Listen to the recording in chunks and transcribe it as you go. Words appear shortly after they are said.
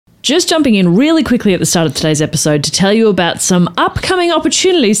Just jumping in really quickly at the start of today's episode to tell you about some upcoming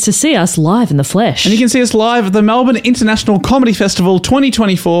opportunities to see us live in the flesh. And you can see us live at the Melbourne International Comedy Festival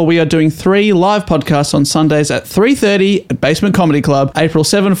 2024. We are doing 3 live podcasts on Sundays at 3:30 at Basement Comedy Club, April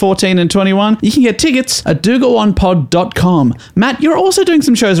 7, 14 and 21. You can get tickets at dougaonpod.com. Matt, you're also doing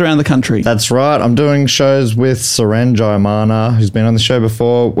some shows around the country. That's right. I'm doing shows with Seren Jayamana, who's been on the show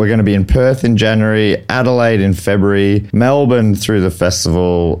before. We're going to be in Perth in January, Adelaide in February, Melbourne through the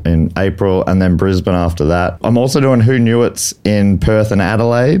festival in April, and then Brisbane after that. I'm also doing Who Knew It's in Perth and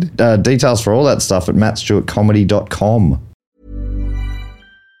Adelaide. Details for all that stuff at mattstewartcomedy.com.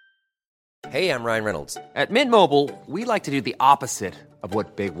 Hey, I'm Ryan Reynolds. At Mint Mobile, we like to do the opposite of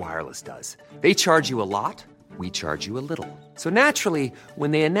what Big Wireless does. They charge you a lot, we charge you a little. So naturally,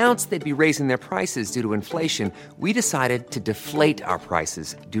 when they announced they'd be raising their prices due to inflation, we decided to deflate our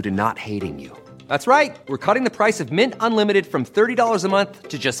prices due to not hating you. That's right. We're cutting the price of Mint Unlimited from $30 a month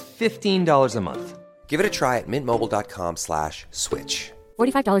to just $15 a month. Give it a try at mintmobile.com/switch.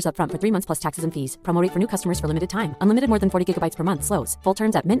 $45 up front for 3 months plus taxes and fees. Promo rate for new customers for limited time. Unlimited more than 40 gigabytes per month. Slows full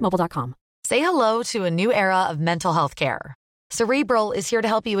terms at mintmobile.com. Say hello to a new era of mental health care. Cerebral is here to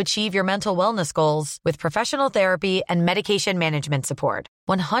help you achieve your mental wellness goals with professional therapy and medication management support.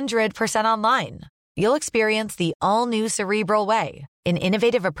 100% online. You'll experience the all-new Cerebral Way, an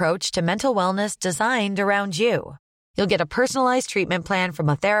innovative approach to mental wellness designed around you. You'll get a personalized treatment plan from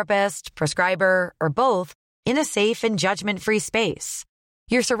a therapist, prescriber, or both in a safe and judgment-free space.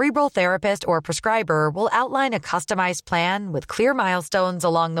 Your Cerebral therapist or prescriber will outline a customized plan with clear milestones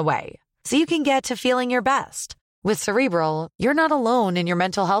along the way, so you can get to feeling your best. With Cerebral, you're not alone in your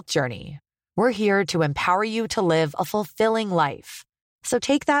mental health journey. We're here to empower you to live a fulfilling life. So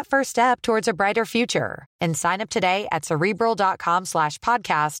take that first step towards a brighter future and sign up today at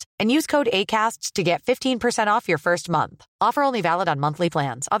Cerebral.com/podcast and use code ACAST to get 15% off your first month. Offer only valid on monthly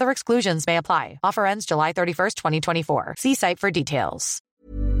plans. Other exclusions may apply. Offer ends July 31st, 2024. See site for details.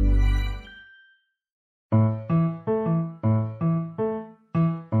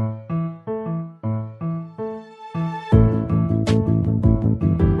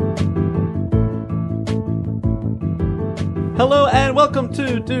 Hello and welcome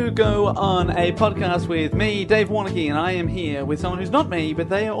to Do Go On, a podcast with me, Dave Warnocky, and I am here with someone who's not me, but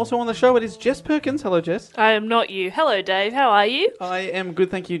they are also on the show. It is Jess Perkins. Hello, Jess. I am not you. Hello, Dave. How are you? I am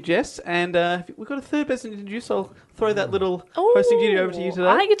good, thank you, Jess. And we've got a third person to introduce. I'll throw that little hosting duty over to you today.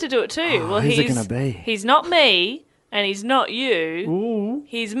 I get to do it too. Well, who's it gonna be? He's not me, and he's not you. Ooh.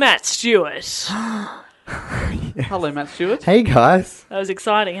 He's Matt Stewart. Hello, Matt Stewart. Hey, guys. That was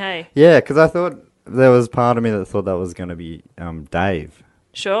exciting, hey? Yeah, because I thought there was part of me that thought that was going to be Dave.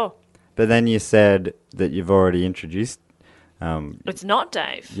 Sure. But then you said that you've already introduced... It's not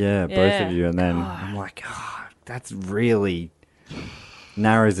Dave. Yeah, both of you. And then I'm like, that's really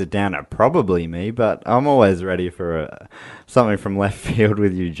narrows it down to probably me. But I'm always ready for something from left field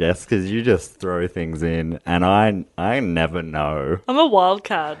with you, Jess, because you just throw things in and I never know. I'm a wild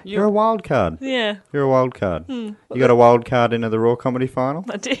card. You're a wild card. Yeah. You're a wild card. You got a wild card into the Raw Comedy Final?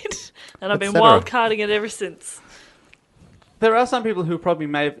 I did. And I've been Etc. wild carding it ever since. There are some people who probably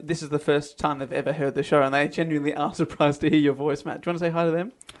this is the first time they've ever heard the show, and they genuinely are surprised to hear your voice, Matt. Do you want to say hi to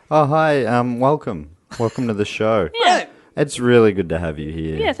them? Oh, hi. Welcome. Welcome to the show. Yeah. It's really good to have you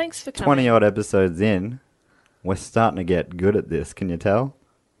here. Yeah, thanks for coming. 20-odd episodes in. We're starting to get good at this. Can you tell?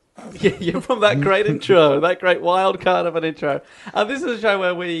 Yeah, you're from that great intro, that great wild card of an intro. This is a show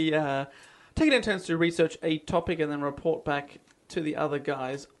where we take it in turns to research a topic and then report back to the other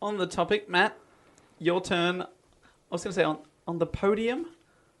guys on the topic. Matt, your turn. I was going to say on the podium.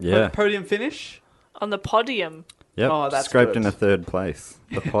 Yeah. Podium finish. On the podium. Yep. Oh, that's scraped good. in a third place.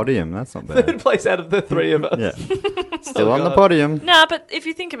 The podium, that's not bad. Third place out of the three of us. Yeah. Still on the podium. Nah, but if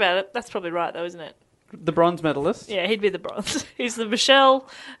you think about it, that's probably right though, isn't it? The bronze medalist. Yeah, he'd be the bronze. He's the Michelle.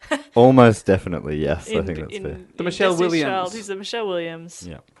 Almost definitely, yes. I think that's fair. The Michelle Destiny's Williams. Child. He's the Michelle Williams.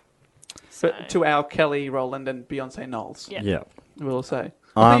 Yeah. But to our Kelly Rowland and Beyonce Knowles. Yeah. Yeah. We'll say.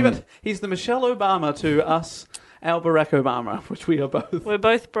 But he's the Michelle Obama to us, our Barack Obama, which we are both. We're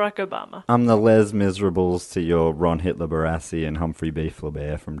both Barack Obama. I'm the Les Miserables to your Ron Hitler Barassi and Humphrey Beef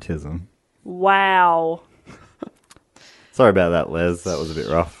LeBear from Tism. Wow. Sorry about that, Les. That was a bit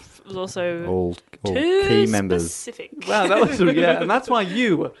rough. It was also All too key members. specific. Wow, that was and that's why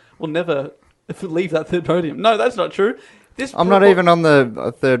you will never leave that third podium. No, that's not true. I'm not even on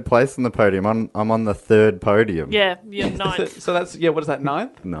the third place on the podium. I'm on the third podium. Yeah, you're ninth. So that's what is that,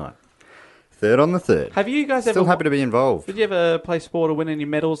 ninth? No. Third on the third. Have you guys Still happy to be involved. Did you ever play sport or win any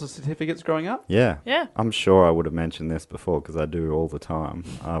medals or certificates growing up? Yeah. Yeah. I'm sure I would have mentioned this before because I do all the time.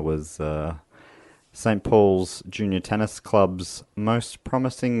 I was St. Paul's Junior Tennis Club's most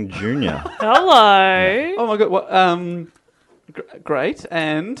promising junior. Hello. Oh my god! What? Great.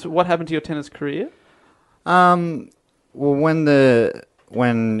 And what happened to your tennis career? Well, when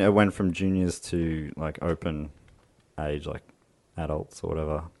it went from juniors to like open age, like adults or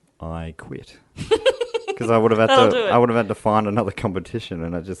whatever, I quit because I would have had to find another competition,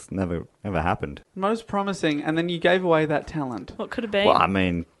 and it just never happened. Most promising, and then you gave away that talent. What could have been? Well, I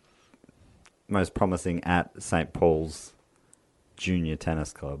mean, most promising at St. Paul's Junior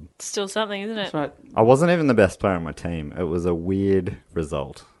Tennis Club. Still something, isn't it? That's right. I wasn't even the best player on my team. It was a weird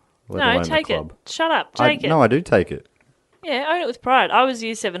result. No, take it. Shut up. Take it. No, I do take it. Yeah, own it with pride. I was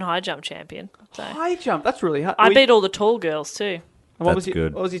Year 7 high jump champion. So. High jump. That's really hard. I beat all the tall girls too. What That's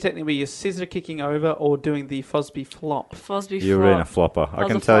good. What was your technique? Were you scissor kicking over or doing the Fosby flop? Fosby You were being a flopper. I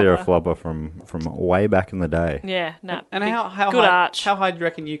can tell you're a flopper from way back in the day. Yeah, no. And how good high, arch. How high do you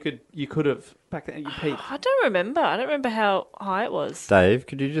reckon you could have back then? You peaked. I don't remember. I don't remember how high it was. Dave,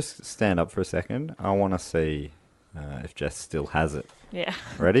 could you just stand up for a second? I want to see if Jess still has it. Yeah.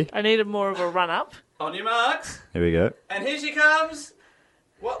 Ready? I needed more of a run up. On your marks. Here we go. And here she comes.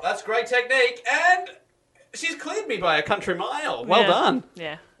 Well, that's great technique. And she's cleared me by a country mile. Well done.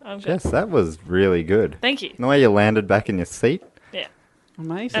 Yeah, I'm good. Jess, that was really good. Thank you. And the way you landed back in your seat. Yeah.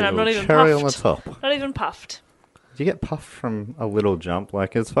 Amazing. And I'm not even cherry puffed. on the top. Not even puffed. Do you get puffed from a little jump?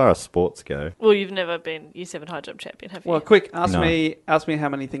 Like, as far as sports go. Well, you've never been Year 7 high jump champion, have you? Well, quick, ask No. me how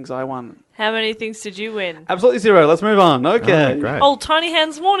many things I won. How many things did you win? Absolutely zero. Let's move on. Okay. Oh, great. Old Tiny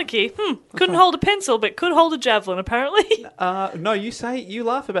Hands Warnicky. Couldn't hold a pencil, but could hold a javelin, apparently. No, you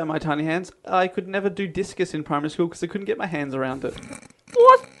laugh about my tiny hands. I could never do discus in primary school because I couldn't get my hands around it.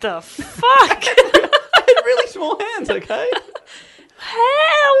 What the fuck? I had really small hands, okay? How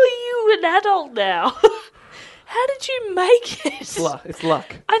are you an adult now? How did you make it? It's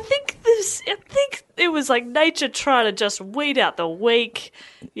luck. I think it was like nature trying to just weed out the weak,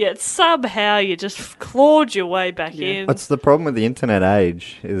 yet somehow you just clawed your way back in. That's the problem with the internet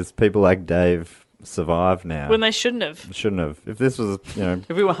age, is people like Dave survive now. When they shouldn't have. Shouldn't have. If this was, If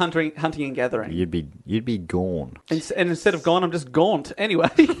we were hunting and gathering. you'd be gone. And instead of gone, I'm just gaunt. Anyway.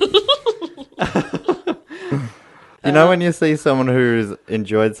 You know when you see someone who's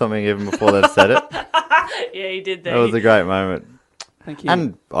enjoyed something even before they've said it? Yeah, you did that. That was a great moment. Thank you.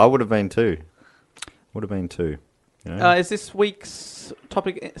 And I would have been too. You know? Is this week's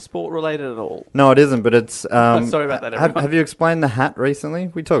topic sport related at all? No, it isn't, but it's... sorry about that, everyone. Have you explained the hat recently?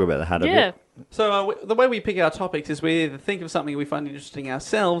 We talk about the hat a Yeah. bit. So the way we pick our topics is we either think of something we find interesting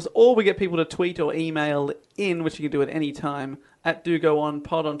ourselves, or we get people to tweet or email in, which you can do at any time, at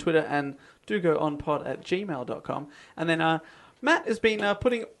DoGoOnPod on Twitter and DoGoOnPod@gmail.com. And then Matt has been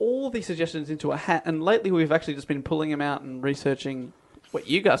putting all these suggestions into a hat, and lately we've actually just been pulling them out and researching what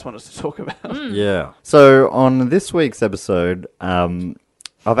you guys want us to talk about. Yeah. So on this week's episode, I've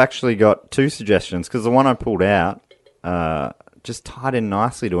actually got two suggestions, because the one I pulled out just tied in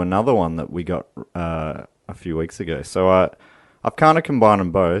nicely to another one that we got a few weeks ago. So I've kind of combined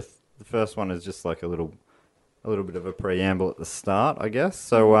them both. The first one is just like a little bit of a preamble at the start, I guess.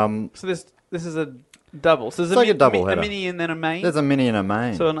 So So this is a double. So there's It's like a double a header. mini and then a main. there's a mini and a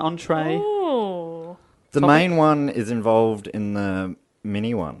main. So an entree. Oh. The topic. main one is involved in the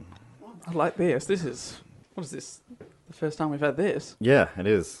mini one. I like this. What is this? The first time we've had this. Yeah, it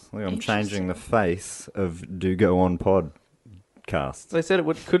is. Look, I'm changing the face of Do Go On Podcast. They said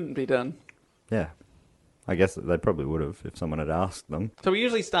it couldn't be done. Yeah. I guess they probably would have if someone had asked them. So we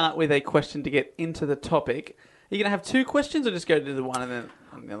usually start with a question to get into the topic. Are you going to have two questions or just go to the one and then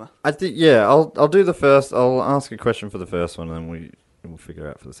on the other? I think, yeah, I'll do the first. I'll ask a question for the first one, and then we'll figure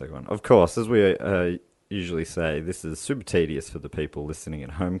out for the second one. Of course, as we usually say, this is super tedious for the people listening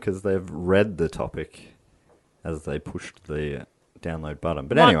at home because they've read the topic as they pushed the download button.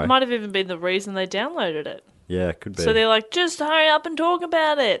 But anyway, Might have even been the reason they downloaded it. yeah, it could be. So they're like, just hurry up and talk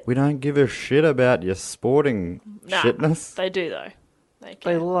about it. We don't give a shit about your sporting Nah, shitness. They do, though. They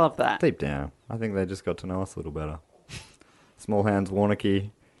They love that. Deep down, I think they just got to know us a little better. Small hands,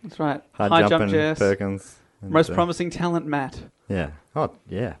 Warnicky, That's right. hard High jumping, jump, Jess. Perkins. and, Most promising talent, Matt. Yeah. Oh,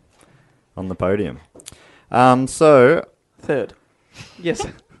 yeah. On the podium. So Third. Yes.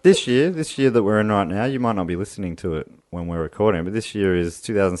 this year that we're in right now, you might not be listening to it when we're recording, but this year is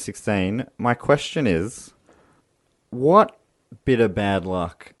 2016. My question is, what bit of bad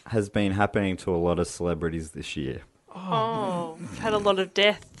luck has been happening to a lot of celebrities this year? Oh, we've had a lot of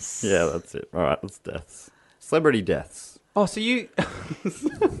deaths. Yeah, that's it. All right, that's deaths. Celebrity deaths. Oh, so you...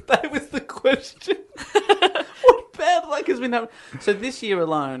 that was the question. What bad luck has been happening? So this year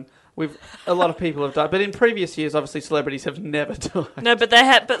alone, A lot of people have died, but in previous years, obviously, celebrities have never died. No, but they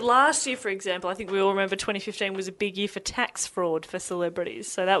had. But last year, for example, I think we all remember 2015 was a big year for tax fraud for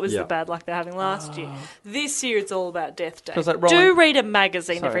celebrities. So that was the bad luck they're having last year. This year, it's all about death day. Like do read a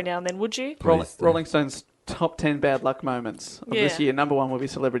magazine every now and then, would you? Rolling Stone's top 10 bad luck moments of this year. Number 1 will be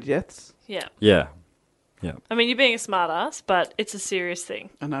celebrity deaths. Yeah. Yeah. Yeah. I mean, you're being a smart ass, but it's a serious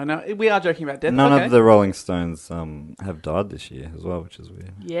thing. I know. No, we are joking about death. None of the Rolling Stones have died this year as well, which is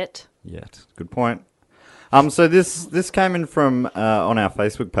weird. Yet. Good point. So this came in from on our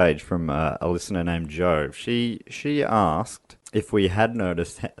Facebook page from a listener named Joe. She asked if we had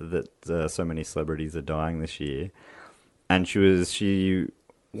noticed that so many celebrities are dying this year, and she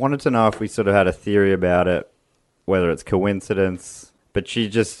wanted to know if we sort of had a theory about it, whether it's coincidence. But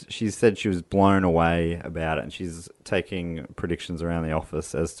she said she was blown away about it, and she's taking predictions around the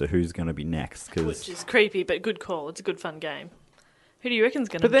office as to who's going to be next. Which is creepy, but good call. It's a good fun game. Who do you reckon's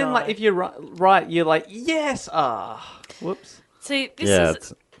going to die? But then, like, if you're right, you're like, yes, whoops. See,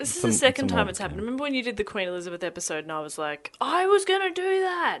 this is the second time it's happened. Remember when you did the Queen Elizabeth episode, and I was like, I was going to do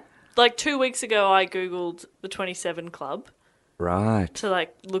that. Like 2 weeks ago, I googled the 27 Club. Right. To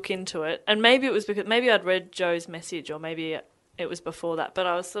like look into it, and maybe it was because I'd read Joe's message, or maybe it was before that, but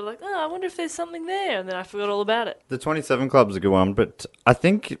I was sort of like, I wonder if there's something there, and then I forgot all about it. The 27 Club's a good one, but I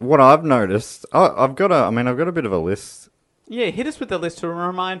think what I've noticed, I've got a bit of a list. Yeah, hit us with the list to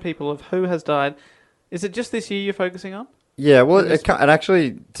remind people of who has died. Is it just this year you're focusing on? Yeah, well, it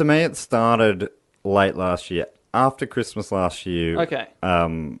actually, to me, it started late last year, after Christmas last year. Okay.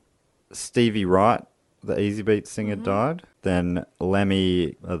 Stevie Wright, the Easy Beat singer, died. Then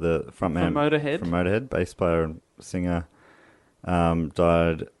Lemmy, the frontman from Motorhead, bass player and singer,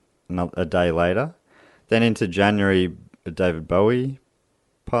 died a day later. Then into January, David Bowie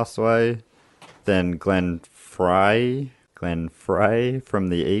passed away. Then Glenn Frey from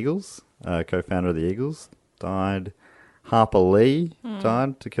the Eagles, co-founder of the Eagles, died. Harper Lee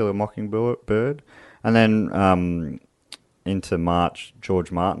died, To Kill a Mockingbird. And then into March,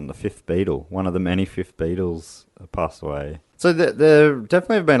 George Martin, the fifth Beatle, one of the many fifth Beatles, passed away. So there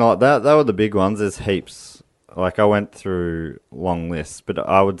definitely have been a lot. They were the big ones. There's heaps. Like, I went through long lists, but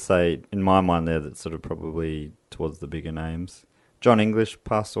I would say, in my mind there, that's sort of probably towards the bigger names. John English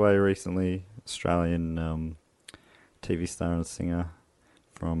passed away recently, Australian TV star and singer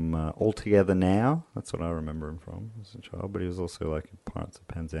from All Together Now. That's what I remember him from as a child, but he was also like in Pirates of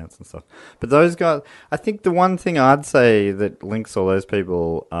Penzance and stuff. But those guys, I think the one thing I'd say that links all those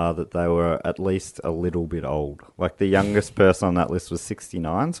people are that they were at least a little bit old. Like, the youngest person on that list was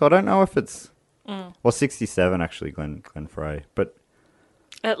 69, so I don't know if it's... Well, 67 actually, Glenn Frey, but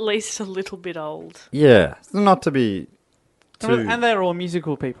at least a little bit old. Yeah, not to be too. And they're all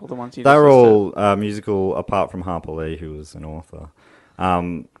musical people, the ones you. They're all musical, apart from Harper Lee, who was an author.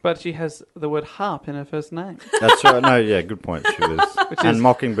 But she has the word harp in her first name. That's right. No, yeah, good point. She was.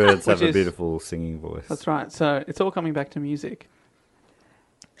 Mockingbirds have a beautiful singing voice. That's right. So it's all coming back to music.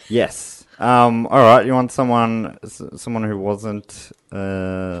 Yes. All right. You want someone who wasn't.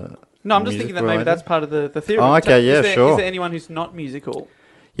 No, I'm just thinking that maybe that's part of the theory. Oh, okay, yeah, sure. Is there anyone who's not musical?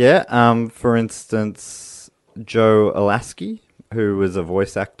 Yeah, for instance, Joe Alasky, who was a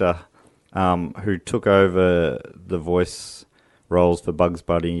voice actor who took over the voice roles for Bugs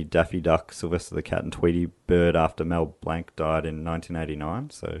Bunny, Daffy Duck, Sylvester the Cat, and Tweety Bird after Mel Blanc died in 1989.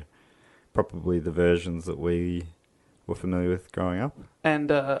 So probably the versions that we were familiar with growing up.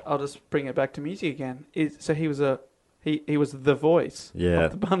 And I'll just bring it back to music again. So he was He was the voice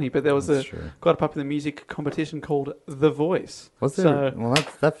of the bunny, but there was quite a popular music competition called The Voice. Was there? Well,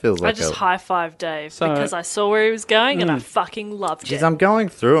 that feels like I just high-fived Dave because I saw where he was going and I fucking loved it. I'm going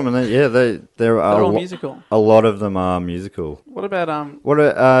through them and they're all musical. A lot of them are musical. What about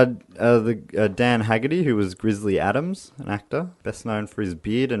Dan Haggerty, who was Grizzly Adams, an actor, best known for his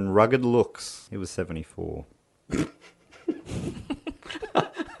beard and rugged looks. He was 74.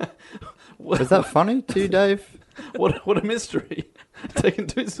 Is that funny to you, Dave? What a mystery. Taken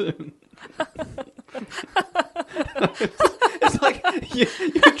too soon. It's like you're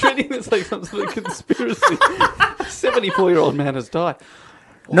treating this like some sort of conspiracy. 74-year-old man has died.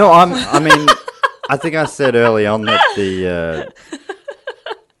 No, I mean, I think I said early on that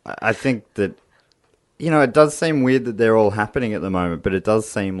I think that, it does seem weird that they're all happening at the moment, but it does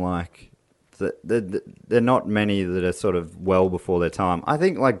seem like there are not many that are sort of well before their time. I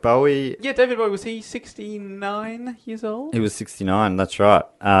think like Bowie... Yeah, David Bowie, was he 69 years old? He was 69, that's right.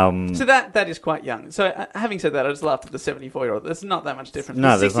 So that is quite young. So having said that, I just laughed at the 74-year-old. There's not that much difference.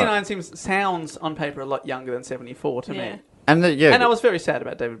 No, 69 sounds on paper a lot younger than 74 to me. And I was very sad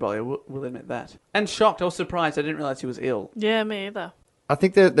about David Bowie, we'll admit that. And shocked, I was surprised, I didn't realise he was ill. Yeah, me either. I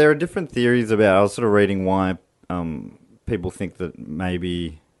think that there are different theories about. I was sort of reading why people think that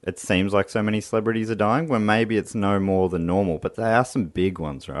maybe it seems like so many celebrities are dying when maybe it's no more than normal, but there are some big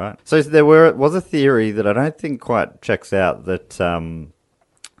ones, right? So there was a theory that I don't think quite checks out that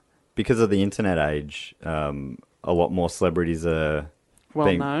because of the internet age, a lot more celebrities are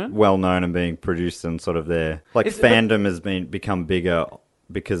well known and being produced, and sort of their fandom has become bigger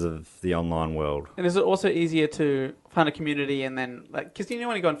because of the online world. And is it also easier to find a community and then, like, because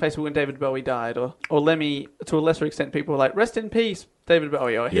when you go on Facebook when David Bowie died, or Lemmy, to a lesser extent, people were like, rest in peace, David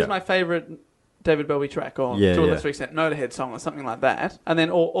Bowie, or here's my favourite David Bowie track, or to a lesser extent, Motorhead song, or something like that. And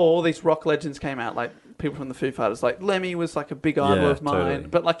then all these rock legends came out, like people from the Foo Fighters, like Lemmy was like a big idol of mine. Totally.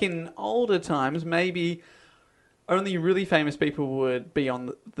 But like in older times, maybe only really famous people would be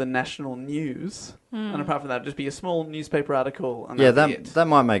on the national news, and apart from that, it'd just be a small newspaper article. And that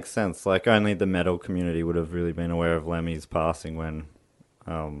might make sense. Like only the metal community would have really been aware of Lemmy's passing. When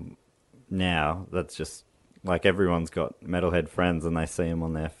now that's just like everyone's got metalhead friends, and they see him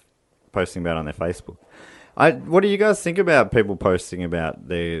on their posting about it on their Facebook. What do you guys think about people posting about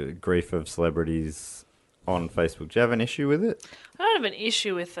the grief of celebrities on Facebook? Do you have an issue with it? I don't have an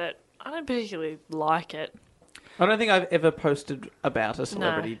issue with it. I don't particularly like it. I don't think I've ever posted about a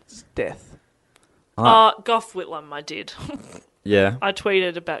celebrity's death. Gough Whitlam, I did. Yeah. I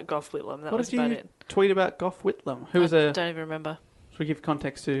tweeted about Gough Whitlam. That was about it. Tweet about Gough Whitlam? I don't even remember. Should we give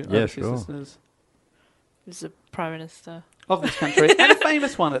context to overseas listeners? He's the Prime Minister of this country, and a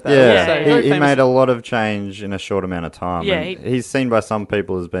famous one at that. Yeah, he made a lot of change in a short amount of time. Yeah, he's seen by some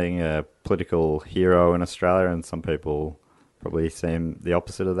people as being a political hero in Australia, and some people probably seem the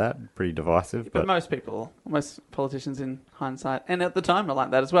opposite of that, pretty divisive. But most politicians in hindsight, and at the time, are like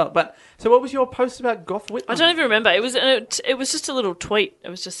that as well. But so, what was your post about Gough Whitlam? I don't even remember. It was just a little tweet. It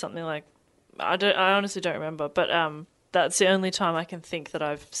was just something like I honestly don't remember. But that's the only time I can think that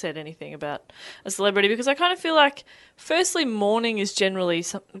I've said anything about a celebrity, because I kind of feel like, firstly, mourning is generally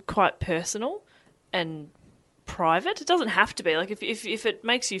quite personal and private. It doesn't have to be. Like if it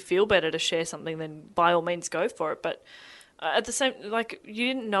makes you feel better to share something, then by all means go for it. But at the same, like, you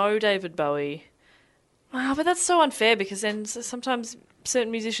didn't know David Bowie. Oh, but that's so unfair, because then sometimes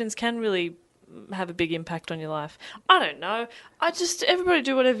certain musicians can really have a big impact on your life. I don't know. Everybody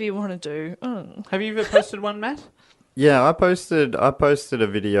do whatever you want to do. Oh. Have you ever posted one, Matt? Yeah, I posted a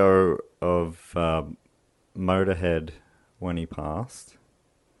video of Motorhead when he passed,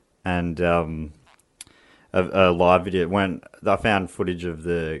 and a live video when I found footage of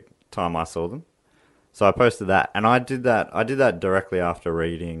the time I saw them. So I posted that, and I did that directly after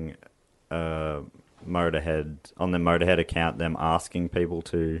reading Motorhead on the Motorhead account, them asking people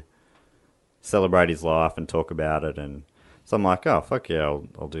to celebrate his life and talk about it, and so I'm like, oh fuck yeah,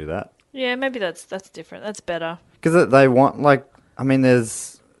 I'll do that. Yeah, maybe that's different. That's better. Because they want, like, I mean, I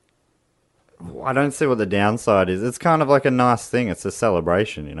don't see what the downside is. It's kind of like a nice thing. It's a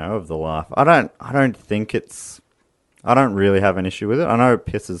celebration, of the life. I don't really have an issue with it. I know it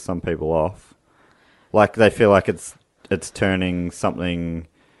pisses some people off. Like, they feel like it's turning something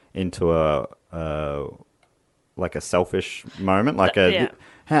into a selfish moment. Like,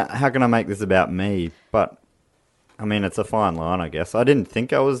 how can I make this about me? But, I mean, it's a fine line, I guess. I didn't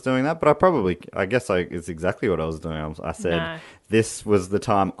think I was doing that, but it's exactly what I was doing. I said, This was the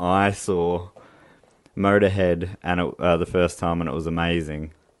time I saw Motorhead and the first time, and it was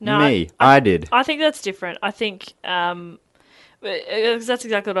amazing. No, I did. I think that's different. I think that's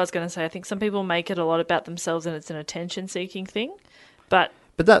exactly what I was going to say. I think some people make it a lot about themselves, and it's an attention-seeking thing. But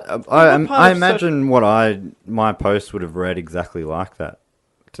that I imagine my post would have read exactly like that.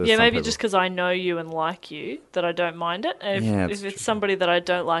 Yeah, maybe people. Just because I know you and like you, that I don't mind it. And if it's somebody that I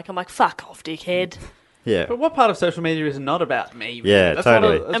don't like, I'm like, fuck off, dickhead. Yeah. But what part of social media is not about me? Yeah,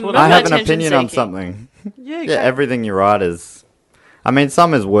 totally. I have an opinion on something. Yeah, exactly. Yeah, everything you write is... I mean,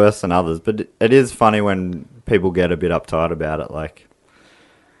 some is worse than others, but it is funny when people get a bit uptight about it. Like,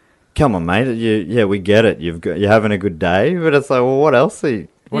 come on, mate. We get it. You're having a good day, but it's like, well, what else do you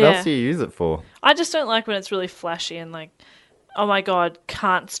use it for? I just don't like when it's really flashy and like, oh my God,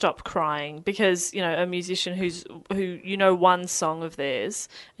 can't stop crying because, a musician who one song of theirs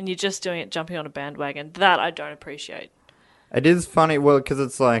and you're just doing it, jumping on a bandwagon. That I don't appreciate. It is funny, well, because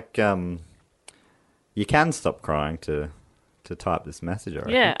it's like you can stop crying to type this message, I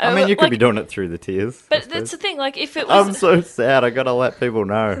reckon. Yeah. I mean, you could be doing it through the tears. But that's the thing, like if it was... I'm so sad, I got to let people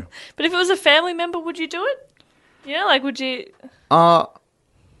know. But if it was a family member, would you do it? Would you...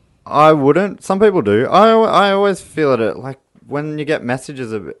 I wouldn't. Some people do. I always feel it, like, when you get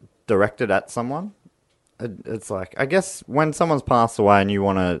messages directed at someone, it's like, I guess when someone's passed away and you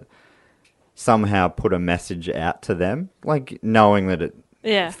want to somehow put a message out to them, like knowing that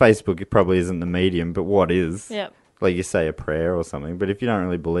Facebook probably isn't the medium, but what is? Yeah. Like you say a prayer or something. But if you don't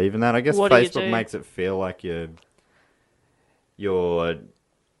really believe in that, I guess What do you Facebook do? makes it feel like you're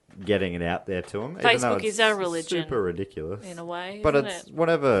getting it out there to them. Facebook is our religion. Super ridiculous. In a way, but isn't it's it?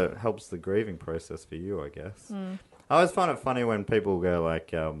 whatever helps the grieving process for you, I guess. I always find it funny when people go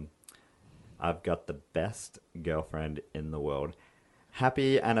like, I've got the best girlfriend in the world.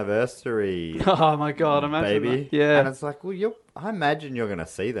 Happy anniversary, Oh my God, imagine baby. that. Yeah. And it's like, well, I imagine you're going to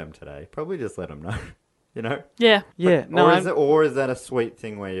see them today. Probably just let them know, you know? Yeah. Yeah. No, Or is that a sweet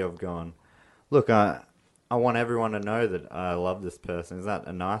thing where you've gone, look, I want everyone to know that I love this person. Is that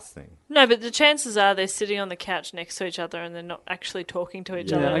a nice thing? No, but the chances are they're sitting on the couch next to each other and they're not actually talking to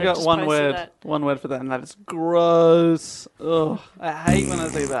each other. I They've got just one posted word. that. One word for that, and that is gross. Ugh, I hate when I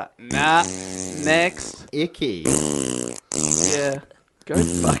see that. Nah. Next. Icky. Yeah. Go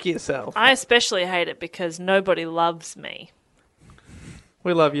fuck yourself. I especially hate it because nobody loves me.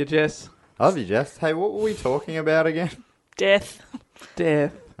 We love you, Jess. I love you, Jess. Hey, what were we talking about again? Death.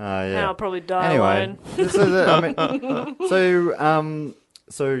 Death. Oh, And yeah. I'll probably die Anyway, alone. this is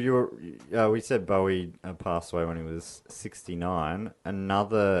so we said Bowie passed away when he was 69.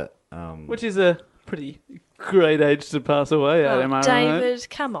 Another Which is a pretty great age to pass away at, am I right? David,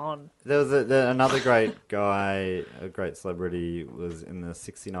 come on. there was another great guy, a great celebrity, was in the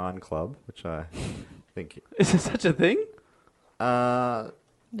 69 Club, which I think. Is there such a thing?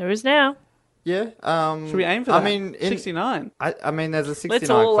 There is now. Yeah. Should we aim for that? I mean, 69. I mean, there's a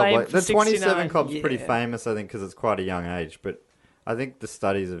 69 all club. aim Like, for the 27 69. club's pretty Yeah. famous, I think, because it's quite a young age. But I think the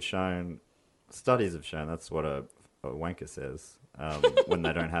studies have shown. That's what a wanker says when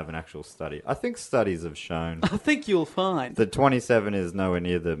they don't have an actual study. I think studies have shown I think you'll find. that 27 is nowhere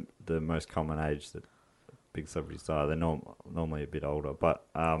near the most common age that big celebrities die. They're normally a bit older, but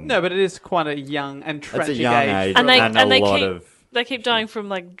No, but it is quite a young and it's tragic a young age And they- and and a they lot keep- of. They keep dying from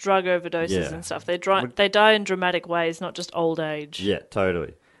like drug overdoses Yeah. and stuff. They die in dramatic ways, not just old age. Yeah,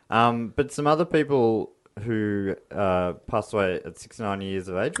 totally. But some other people who passed away at 69 years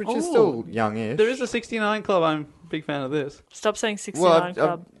of age, which is still youngish. There is a 69 club. I'm a big fan of this. Stop saying 69 Well,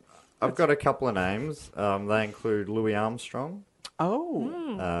 Club. I've got a couple of names. They include Louis Armstrong, Oh.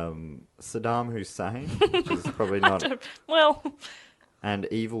 Saddam Hussein, which is probably not, Well, and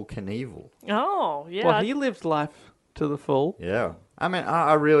Evil Knievel. oh, yeah. Well, he lived life to the full. Yeah. I mean,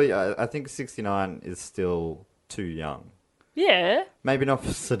 I think 69 is still too young. Yeah. Maybe not for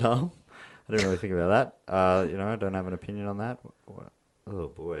Saddam. I didn't really think about that. I don't have an opinion on that. Oh,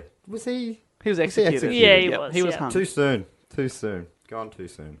 boy. Was he... He was Was he executed. executed? Yeah, he Yep, was, He was yeah. hung. Too soon. Gone too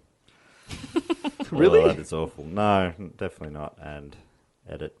soon. Really? Oh, that is awful. No, definitely not. And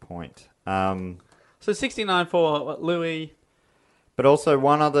edit point. So 69 for what, Louis. But also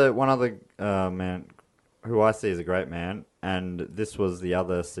one other man who I see as a great man, and this was the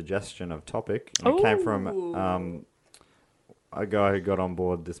other suggestion of topic. And it came from a guy who got on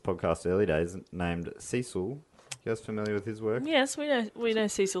board this podcast early days named Cecil. You guys familiar with his work? Yes, we know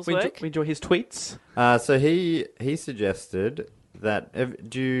Cecil's We work. enjoy his tweets. So he suggested that.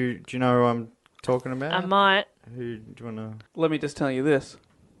 Do you know who I'm talking about? I might. Who do you want to? Let me just tell you this.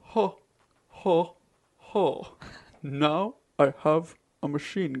 Ho, ho, ho. Now I have a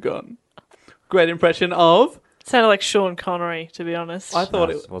machine gun. Great impression of... Sounded like Sean Connery, to be honest. I thought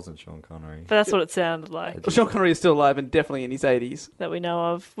No, it... it wasn't Sean Connery. But that's what it sounded like Sean Connery is still alive and definitely in his 80s. that we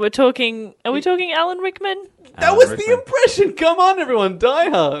know of. Are we talking Alan Rickman? That was the impression! Come on, everyone, Die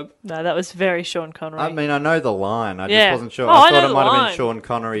Hard! No, that was very Sean Connery. I mean, I know the line. I Yeah. just wasn't sure. Oh, I I know thought it the might have line. been Sean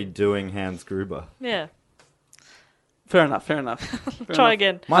Connery doing Hans Gruber. Yeah. Fair enough, fair enough. Try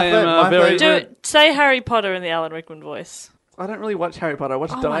again. I am very... Say Harry Potter in the Alan Rickman voice. I don't really watch Harry Potter. I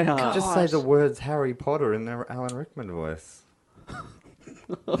watch Oh Die my Hard. God. Just say the words Harry Potter in their Alan Rickman voice.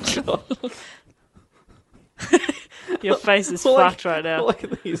 Your face is Well, fucked right now.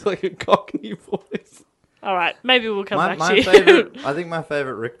 He's like a cockney voice. All right, maybe we'll come back My to you. favorite, I think my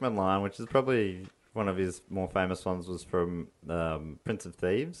favorite Rickman line, which is probably one of his more famous ones, was from Prince of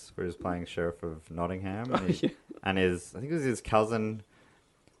Thieves, where he was playing Sheriff of Nottingham, and, and I think it was his cousin.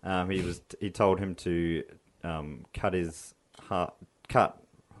 He told him to cut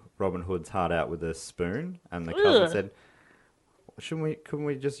Robin Hood's heart out with a spoon, and the cousin said, couldn't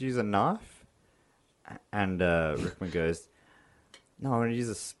we just use a knife? And Rickman goes, no, I'm going to use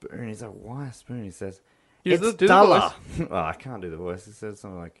a spoon. He's like, why a spoon? He says, it's duller. Oh, I can't do the voice. He says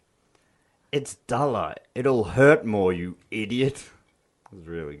something like, it's duller. It'll hurt more, you idiot. It was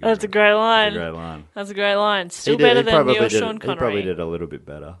really good. That's a great line. That's a great line. That's a great line. Still better than your Sean Connery. He probably did a little bit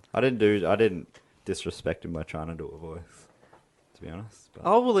better. I didn't disrespect him by trying to do a voice, to be honest. But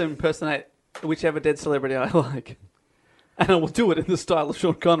I will impersonate whichever dead celebrity I like. And I will do it in the style of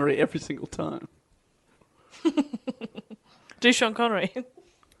Sean Connery every single time. Do Sean Connery.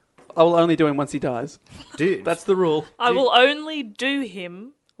 I will only do him once he dies. That's the rule. I will only do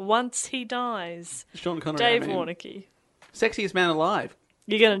him once he dies. Sean Connery. Dave Warnocky. Sexiest man alive.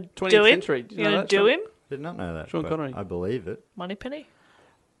 You're going to 20th do him? century. You're going to do him? Did not know that. Sean but Connery. I believe it. Moneypenny?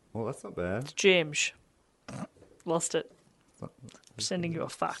 Well, that's not bad. It's James. Lost it. Sending you a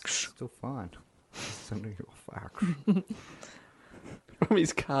fax. Still fine. Sending you a fax. From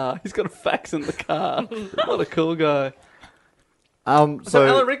his car. He's got a fax in the car. What a cool guy. So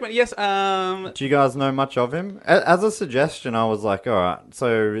Alan Rickman, yes. Do you guys know much of him? As a suggestion, I was like, all right.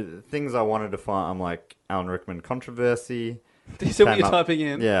 So things I wanted to find, I'm like, Alan Rickman controversy. Do you see what you're typing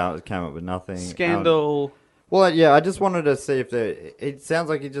in? Yeah, I came up with nothing. Scandal. Well, yeah, I just wanted to see if it sounds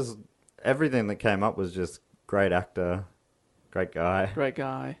like everything that came up was just great actor, great guy. Great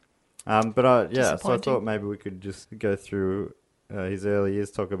guy. So I thought maybe we could just go through his early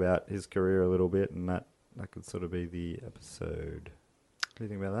years, talk about his career a little bit, and that could sort of be the episode. What do you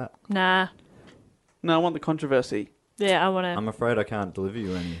think about that? Nah. No, I want the controversy. Yeah, I want to. I'm afraid I can't deliver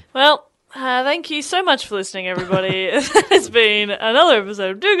you any. Well, thank you so much for listening, everybody. It's been another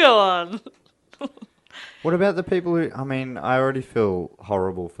episode. Do go on. What about the people who... I mean, I already feel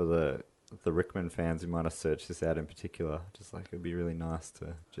horrible for the Rickman fans who might have searched this out in particular. Just like, it'd be really nice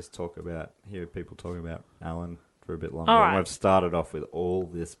to just hear people talking about Alan for a bit longer. All right. And we've started off with all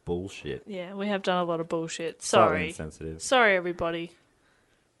this bullshit. Yeah, we have done a lot of bullshit. Slightly Sorry. insensitive. Sorry, everybody.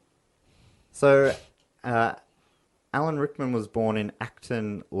 So, Alan Rickman was born in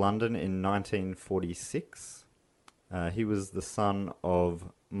Acton, London in 1946. He was the son of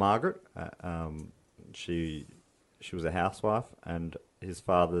Margaret. She was a housewife, and his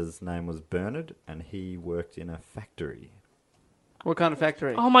father's name was Bernard, and he worked in a factory. What kind of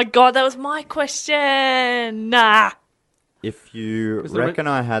factory? Oh my god, that was my question. Nah. If you reckon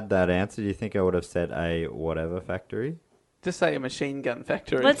I had that answer, do you think I would have said a whatever factory? Just say a machine gun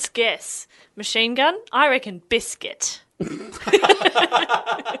factory. Let's guess. Machine gun? I reckon biscuit. Let's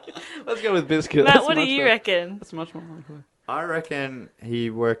go with biscuit. Matt, what do you reckon? That's much more likely. I reckon he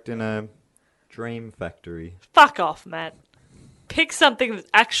worked in a dream factory. Fuck off, Matt. Pick something that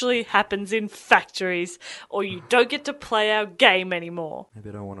actually happens in factories, or you don't get to play our game anymore. Maybe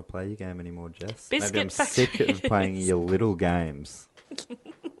I don't want to play your game anymore, Jess. Biscuit Maybe I'm sick of playing your little games.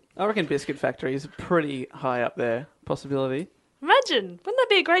 I reckon biscuit factory is pretty high up there. Possibility. Imagine. Wouldn't that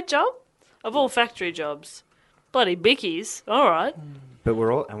be a great job? Of all factory jobs. Bloody bickies. All right. But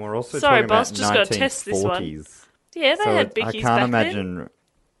we're also Sorry, talking boss, about just gotta test this one. 1940s. Yeah, they had bickies I can't back imagine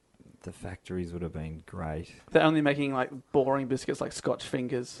the factories would have been great. They're only making like boring biscuits like Scotch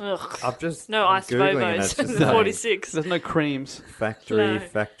fingers. then. Ugh. No ice Googling and bobos it's in just the saying 46. There's no creams.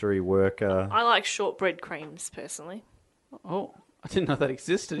 factory worker. I like shortbread creams, personally. Oh, I didn't know that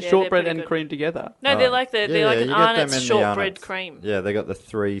existed. Yeah, Shortbread they're and pretty good. cream together. No, they're like an you get them Arnott's in the shortbread Arnott's. cream. Yeah, they got the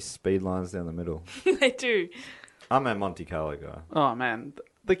 3 speed lines down the middle. They do. I'm a Monte Carlo guy. Oh man,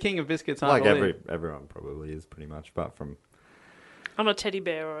 the king of biscuits. Like everyone probably is pretty much, apart from. I'm a teddy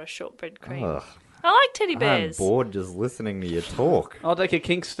bear or a shortbread cream. Ugh, I like teddy bears. I'm bored just listening to you talk. I'll take a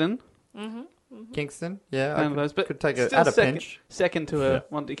Kingston. Kingston, yeah, One of those, but could take still at a second, pinch. Second to a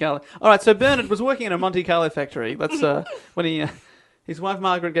Monte Carlo. All right, so Bernard was working in a Monte Carlo factory. That's when his wife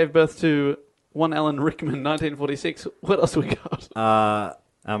Margaret gave birth to one Alan Rickman, 1946. What else we got?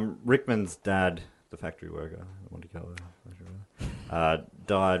 Rickman's dad, the factory worker, Monte Carlo,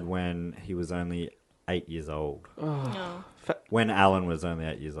 died when he was only 8 years old. No. When Alan was only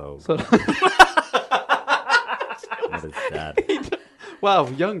 8 years old. So, Not his dad. wow,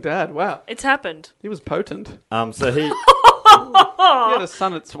 young dad. Wow, It's happened. he was potent. So he. He had a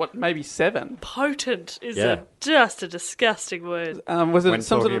son at maybe 7. Potent is Yeah. just a disgusting word. Was it When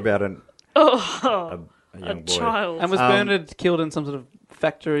some talking sort of? about Oh, a a young boy. child. And was Bernard killed in some sort of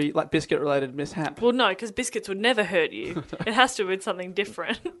factory, like biscuit-related mishap? Well, no, because biscuits would never hurt you. It has to have been something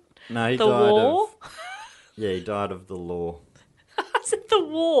different. No, he The died war? Yeah, he died of the law. I said the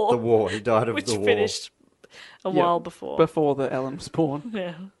war. The war. He died of Which the war. finished a while before. Before the Alan was born.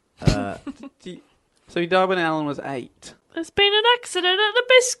 Yeah. So he died when Alan was 8. There's been an accident at the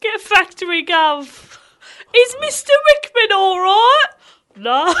biscuit factory, Gov. Is Mr. Rickman all right?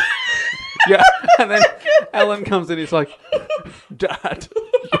 No. Yeah, and then Alan comes in, he's like, Dad,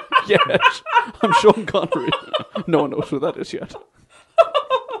 yes, I'm Sean Connery. No one knows who that is yet.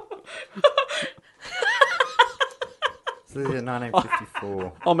 So this is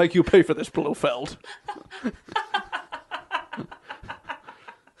 1954. I'll make you pay for this, Blofeld.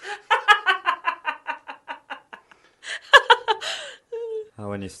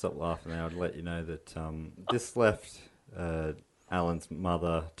 When when you stop laughing there, I'd let you know that this left Alan's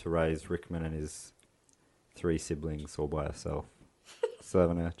mother to raise Rickman and his 3 siblings all by herself. Still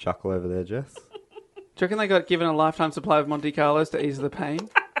having a chuckle over there, Jess? Do you reckon they got given a lifetime supply of Monte Carlos to ease the pain?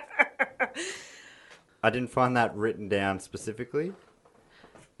 I didn't find that written down specifically,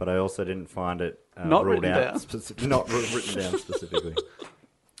 but I also didn't find it Not ruled written out down. not written down specifically,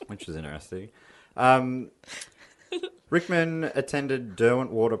 which is interesting. Rickman attended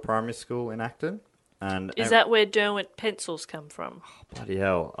Derwent Water Primary School in Acton. And Is that where Derwent pencils come from? bloody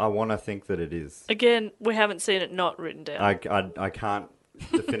hell, I want to think that it is. Again, we haven't seen it not written down. I can't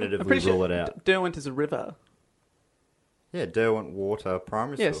definitively Pretty rule sure it out. Derwent is a river. Yeah, Derwent Water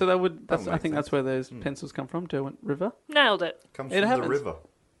Primary School. Yeah, so that would. That's, I makes think sense. that's where those pencils come from. Derwent River. Nailed it. Comes It from happens. the river.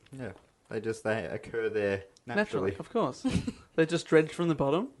 Yeah, they occur there naturally. Of course. They're just dredged from the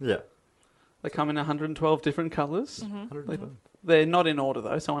bottom. Yeah. They come in 112 different colours. 112. They're not in order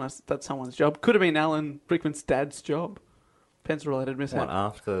though. That's someone's job. Could have been Alan Rickman's dad's job. Pencil-related mishap. What,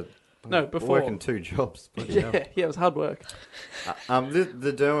 after... No, before. Working 2 jobs. Bloody hell. Yeah, it was hard work.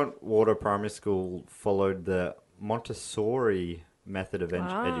 The Derwent Water Primary School followed the Montessori method of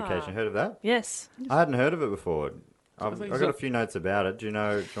education. Heard of that? Yes. I hadn't heard of it before. I've think got so. a few notes about it. Do you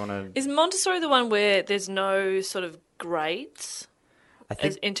want to... Is Montessori the one where there's no sort of grades? I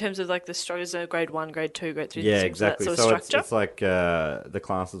think... In terms of like the structures, no grade 1, grade 2, grade 3, Yeah, that exactly. sort of So structure? it's like the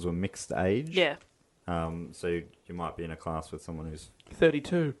classes were mixed age. Yeah. So you might be in a class with someone who's...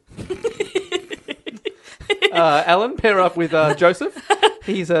 32. Alan, pair up with Joseph.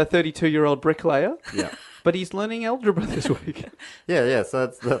 He's a 32-year-old bricklayer, Yeah. but he's learning algebra this week. Yeah, so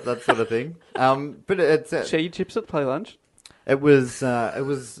that's that sort of thing. But it's... Share your chips at play lunch. It was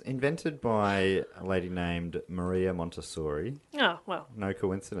invented by a lady named Maria Montessori. Oh, well. No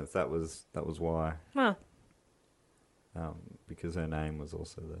coincidence. That was why. Huh. Because her name was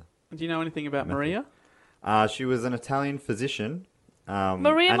also the... Do you know anything about Maria? She was an Italian physician.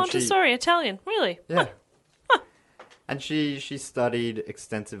 Maria and Montessori, Italian, really? Yeah. And she studied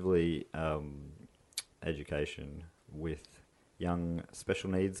extensively education with young special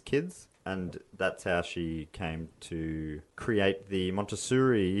needs kids, and that's how she came to create the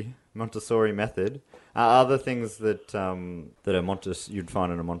Montessori method. Other things that you'd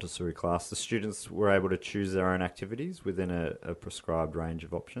find in a Montessori class, the students were able to choose their own activities within a prescribed range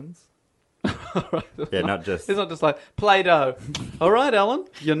of options. Yeah, not just... It's not just like Play-Doh. All right, Alan,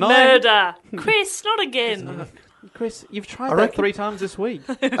 you're 9. Murder. Chris, not again. That You've tried I that reckon- 3 times this week.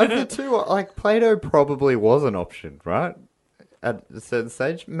 Of the two, like, Play-Doh probably was an option, right? At a certain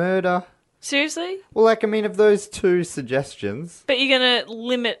stage. Murder. Seriously? Well, like, I mean, of those 2 suggestions... But you're going to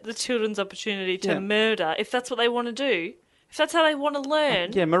limit the children's opportunity to Yeah. murder if that's what they want to do? If that's how they want to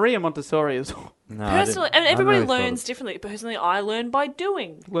learn? Yeah, Maria Montessori is No, Personally, I and everybody really thought learns differently. Personally, I learn by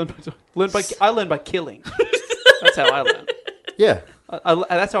doing. I learn by killing. That's how I learn. Yeah.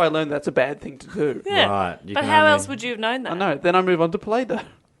 That's how I learned that's a bad thing to do. Yeah. Right, you But can how only- else would you have known that? I know. Then I move on to Play-Doh.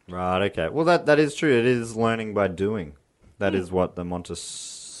 Right, okay. Well, that is true. It is learning by doing. That is what the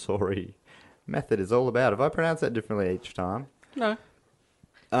Montessori method is all about. Have I pronounced that differently each time? No.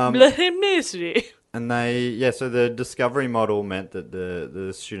 Montessori. And so the discovery model meant that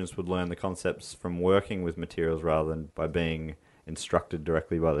the students would learn the concepts from working with materials rather than by being instructed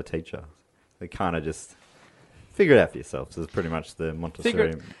directly by the teacher. They kind of just figure it out for yourself. So it's pretty much the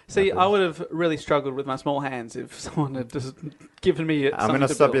Montessori See, method. I would have really struggled with my small hands if someone had just given me something I'm going to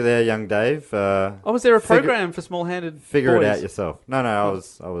to stop build. you there, young Dave. Oh, was there a Figure- program for small-handed Figure boys? it out yourself. No, I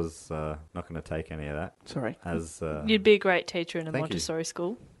was not going to take any of that. Sorry. As You'd be a great teacher in a Thank you. Montessori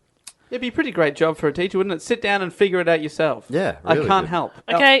school. It'd be a pretty great job for a teacher, wouldn't it? Sit down and figure it out yourself. Yeah, I really can't good. help.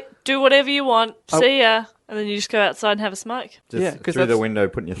 Okay, do whatever you want. Oh. See ya. And then you just go outside and have a smoke. just Yeah, 'cause through the that's- window,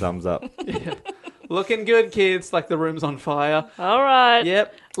 putting your thumbs up. Looking good, kids. Like the room's on fire. All right.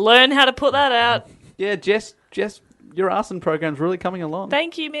 Yep. Learn how to put that out. Yeah, Jess, your arson program's really coming along.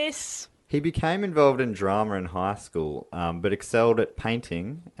 Thank you, miss. He became involved in drama in high school, but excelled at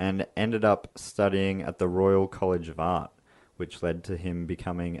painting and ended up studying at the Royal College of Art, which led to him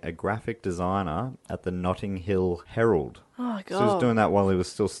becoming a graphic designer at the Notting Hill Herald. Oh, God. So he was doing that while he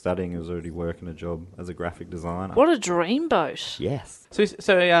was still studying. He was already working a job as a graphic designer. What a dreamboat. Yes. So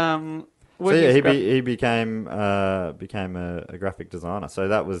So yeah, he became a graphic designer. So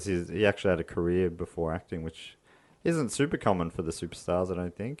that was his. He actually had a career before acting, which isn't super common for the superstars, I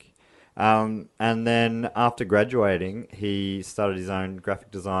don't think. And then after graduating, he started his own graphic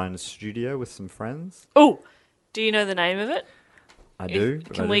design studio with some friends. Oh, do you know the name of it? I do.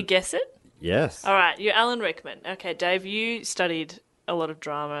 but Can I we didn't- guess it? Yes. All right, you're Alan Rickman. Okay, Dave, you studied a lot of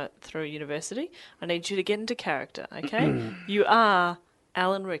drama through university. I need you to get into character, okay? You are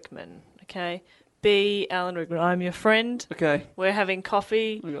Alan Rickman, okay? B, Alan Rickman. I'm your friend. Okay, We're having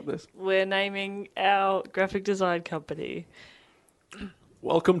coffee. I got this. We're naming our graphic design company.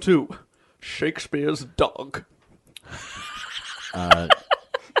 Welcome to Shakespeare's Dog. Was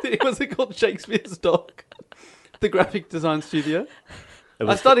it called Shakespeare's Dog? The graphic design studio.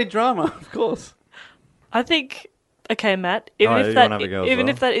 I studied drama, of course. I think, okay, Matt, even if you that wanna have a go as even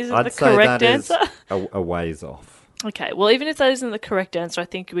well? if that isn't I'd the say correct that is answer. a ways off. Okay, well, even if that isn't the correct answer, I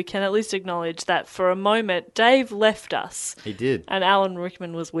think we can at least acknowledge that for a moment, Dave left us He did. and Alan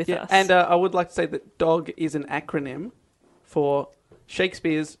Rickman was with us. And I would like to say that DOG is an acronym for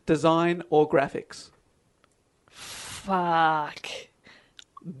Shakespeare's Design or Graphics. Fuck.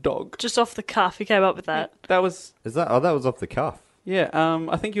 DOG. Just off the cuff, he came up with that. That was... Is that? Oh, that was off the cuff. Yeah,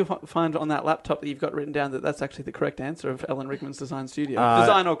 I think you'll find on that laptop that you've got written down that that's actually the correct answer of Alan Rickman's design studio.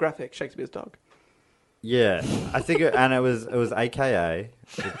 Design or graphic, Shakespeare's Dog. Yeah, I think, and it was AKA,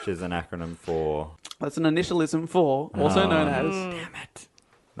 which is an acronym for. That's an initialism for, also known as... Damn it!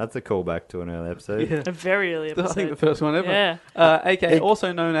 That's a callback to an early episode. Yeah. A very early episode. I think the first one ever. Yeah. AKA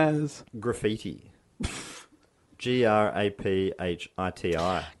also known as... Graffiti. GRAPHITI.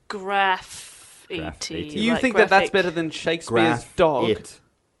 Graffiti. Graffiti. You like think that that's graphic. better than Shakespeare's Dog?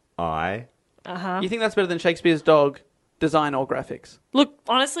 I. You think that's better than Shakespeare's Dog, design or graphics? Look,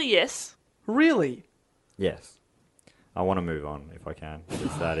 honestly, yes. Really? Yes. I want to move on if I can,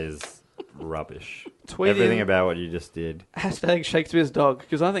 because that is rubbish. Tweet Everything in- about what you just did. Hashtag Shakespeare's Dog,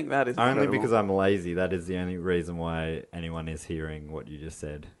 because I think that is Only incredible. because I'm lazy. That is the only reason why anyone is hearing what you just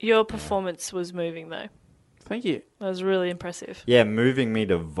said. Your performance was moving, though. Thank you. That was really impressive. Yeah, moving me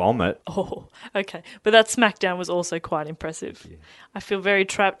to vomit. Oh, okay. But that SmackDown was also quite impressive. Yeah. I feel very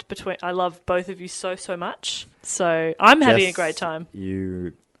trapped between... I love both of you so, so much. So I'm having a Jess, great time.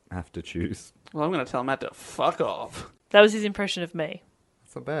 You have to choose. Well, I'm going to tell Matt to fuck off. That was his impression of me.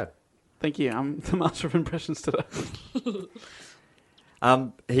 That's not bad. Thank you. I'm the master of impressions today.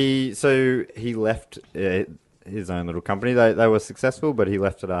 He left his own little company. They were successful, but he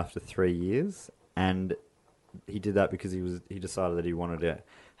left it after 3 years, and he did that because he decided that he wanted to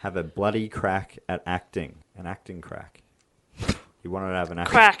have a bloody crack at acting, an acting crack. He wanted to have an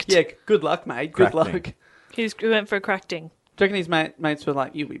acting Cracked. Yeah, good luck, mate. Good luck. Cracking. He went for a cracking. Do you reckon his mates were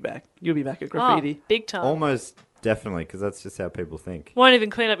like, you'll be back. You'll be back at graffiti. Oh, big time. Almost definitely, because that's just how people think. Won't even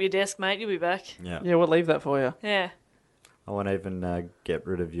clean up your desk, mate. You'll be back. Yeah. Yeah, we'll leave that for you. Yeah. I won't even get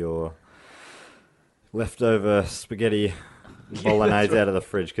rid of your leftover spaghetti bolognese out of the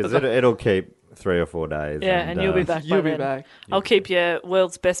fridge, because it'll keep 3 or 4 days. Yeah, and you'll be back by You'll be then. back. I'll keep your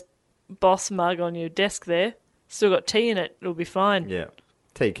world's best boss mug on your desk there. Still got tea in it. It'll be fine. Yeah.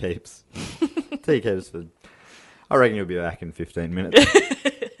 Tea keeps. Tea keeps for... I reckon you'll be back in 15 minutes.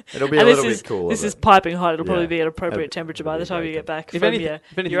 It'll be a And little bit cooler. This is but- piping hot. It'll probably Yeah. be at appropriate It'll temperature by the be time you great get back If from anything-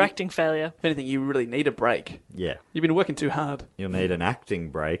 if anything your you- acting failure. If anything, you really need a break. Yeah. You've been working too hard. You'll need an acting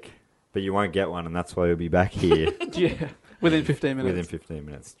break, but you won't get one, and that's why you'll be back here Yeah, within 15 minutes. within 15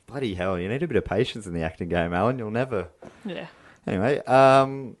 minutes. Bloody hell, you need a bit of patience in the acting game, Alan. You'll never... Yeah. Anyway,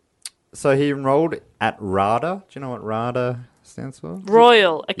 so he enrolled at RADA. Do you know what RADA stands for?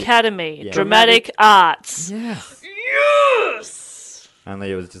 Royal Academy Yeah. Dramatic Arts. Yes. Yes!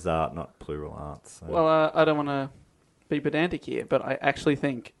 Only it was just art, not plural arts. So. Well, I don't want to be pedantic here, but I actually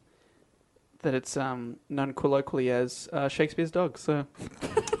think that it's known colloquially as Shakespeare's Dog, so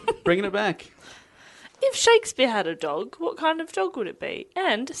bringing it back. If Shakespeare had a dog, what kind of dog would it be?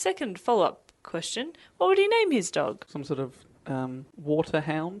 And second follow-up question, what would he name his dog? Some sort of water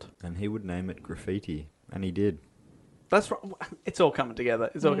hound. And he would name it Graffiti, and he did. That's right. It's all coming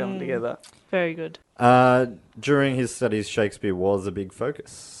together. It's all coming together. Very good. During his studies, Shakespeare was a big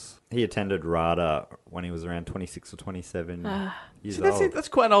focus. He attended RADA when he was around 26 or 27 years See, that's old. it. That's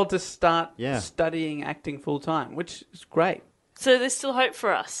quite old to start Yeah. studying acting full time, which is great. So there's still hope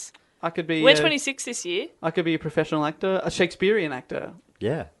for us. I could be. We're 26 this year. I could be a professional actor, a Shakespearean actor.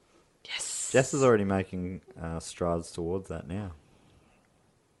 Yeah. Yes. Jess is already making strides towards that now.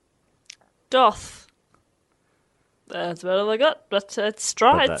 Doth. That's about all I got. But it's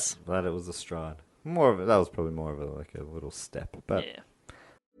strides. But it was a stride. That was probably more of a little step. But Yeah.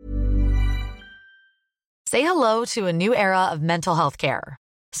 Say hello to a new era of mental health care.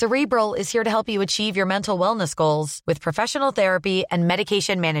 Cerebral is here to help you achieve your mental wellness goals with professional therapy and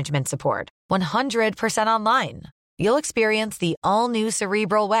medication management support. 100% online. You'll experience the all-new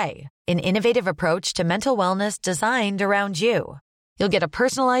Cerebral Way, an innovative approach to mental wellness designed around you. You'll get a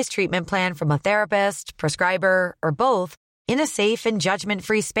personalized treatment plan from a therapist, prescriber, or both in a safe and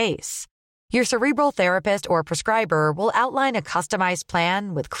judgment-free space. Your Cerebral therapist or prescriber will outline a customized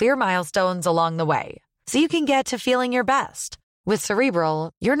plan with clear milestones along the way, so you can get to feeling your best. With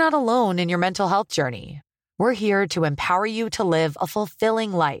Cerebral, you're not alone in your mental health journey. We're here to empower you to live a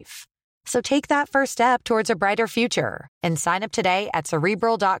fulfilling life. So take that first step towards a brighter future and sign up today at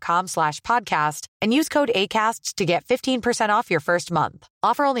Cerebral.com/podcast and use code ACAST to get 15% off your first month.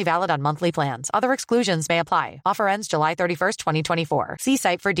 Offer only valid on monthly plans. Other exclusions may apply. Offer ends July 31st, 2024. See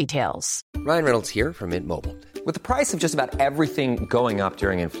site for details. Ryan Reynolds here from Mint Mobile. With the price of just about everything going up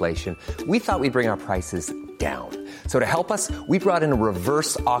during inflation, we thought we'd bring our prices down. So to help us, we brought in a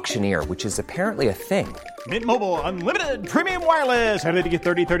reverse auctioneer, which is apparently a thing. Mint Mobile Unlimited Premium Wireless. How to get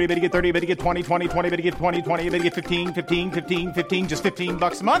 30, 30, bit to get 30, bit to get 20, 20, 20, bit to get 20, 20, bit to get 15, 15, 15, 15, just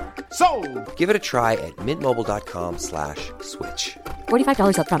 $15 a month? Sold! Give it a try at mintmobile.com/switch.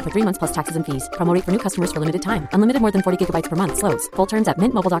 $45 up front for 3 months plus taxes and fees. Promo rate for new customers for limited time. Unlimited more than 40 gigabytes per month. Slows full terms at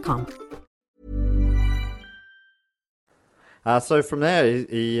mintmobile.com. So from there,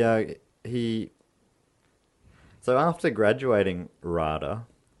 he so after graduating RADA,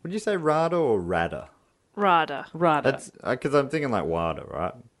 would you say RADA or RADA? RADA. RADA. That's because I'm thinking like WADA,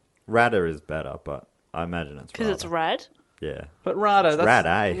 right? RADA is better, but I imagine it's Because RADA. it's rad. Yeah. But RADA, that's... rad,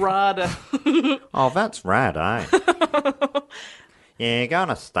 eh? RADA. Oh, that's rad, eh? Yeah, you're going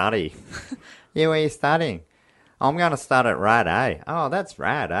to study. Yeah, where you studying? I'm going to start at rad, eh? Oh, that's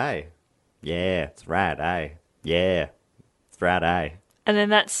rad, eh? Yeah, it's rad, eh? Yeah, it's rad, eh? And then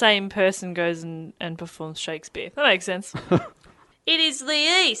that same person goes and performs Shakespeare. That makes sense. It is the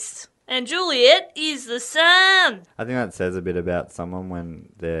east, and Juliet is the sun. I think that says a bit about someone when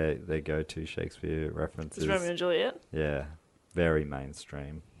they go to Shakespeare references. Is Romeo and Juliet? Yeah, very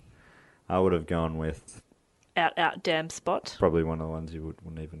mainstream. I would have gone with Out, damn spot. probably one of the ones you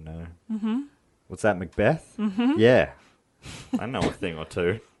wouldn't even know. Mm-hmm. What's that, Macbeth? Mm-hmm. Yeah. I know a thing or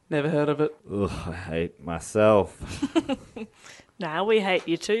two. Never heard of it. Ugh, I hate myself. Nah, we hate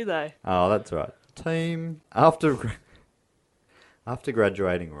you too, though. Oh, that's right. Team. After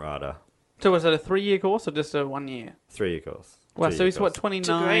graduating RADA, So was it a 3-year course or just a 1 year? 3-year course. Well, so 2-year he's what, course.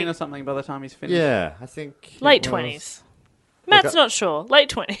 29 Degree. or something by the time he's finished? Yeah, I think... it Late was- 20s. Matt's not sure. Late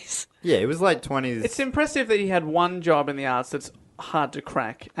 20s. Yeah, it was late 20s. It's impressive that he had one job in the arts that's hard to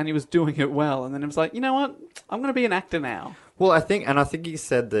crack, and he was doing it well, and then he was like, you know what? I'm going to be an actor now. Well, I think he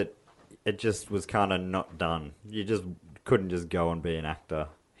said that it just was kind of not done. You just couldn't just go and be an actor.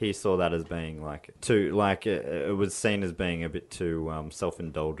 He saw that as being it was seen as being a bit too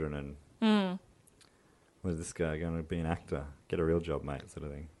self-indulgent and was this guy going to be an actor? Get a real job, mate, sort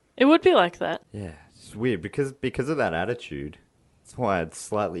of thing. It would be like that. Yeah, it's weird because of that attitude. That's why it's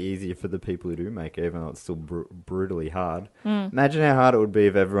slightly easier for the people who do make it, even though it's still brutally hard. Imagine how hard it would be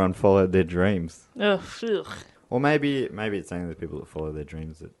if everyone followed their dreams. Ugh. Or maybe it's only the people that follow their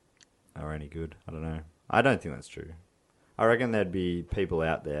dreams that are any good. I don't know. I don't think that's true. I reckon there'd be people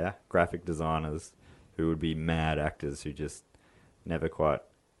out there, graphic designers, who would be mad actors who just never quite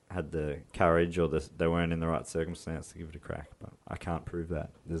had the courage or they weren't in the right circumstance to give it a crack. But I can't prove that.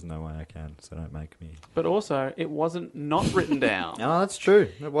 There's no way I can, so don't make me. But also, it wasn't not written down. Oh, that's true.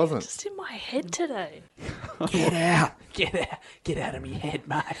 It wasn't. Just in my head today. Get out. Get out of me head,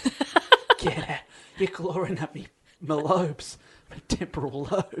 mate. Get out. You're clawing at me, my lobes, my temporal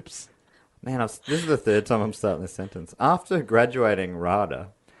lobes. Man, this is the third time I'm starting this sentence. After graduating RADA,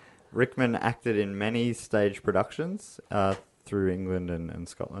 Rickman acted in many stage productions through England and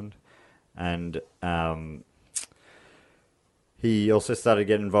Scotland. And he also started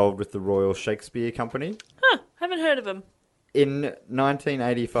getting involved with the Royal Shakespeare Company. Huh, haven't heard of him. In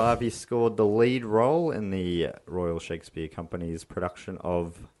 1985, he scored the lead role in the Royal Shakespeare Company's production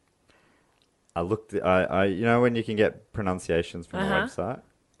of... you know when you can get pronunciations from a website?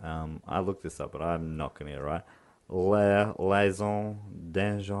 I looked this up, but I'm not going to get it right. Liaison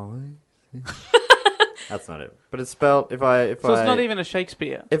dangereuse. That's not it. But it's spelled So it's not even a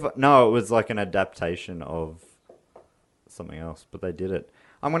Shakespeare. No, it was like an adaptation of something else, but they did it.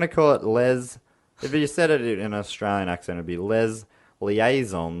 I'm going to call it Les. If you said it in an Australian accent, it'd be Les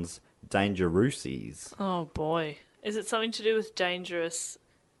Liaisons Dangereuses. Oh, boy. Is it something to do with dangerous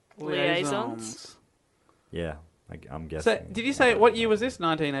liaisons? Yeah, I'm guessing. So, did you say, what year was this?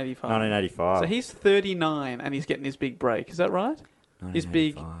 1985? 1985. So he's 39 and he's getting his big break. Is that right? His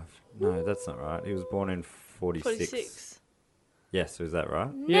big... 1985. No, that's not right. He was born in 46. Yes, is that right?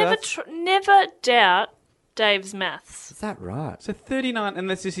 Yeah, Never doubt Dave's maths. Is that right? So 39, and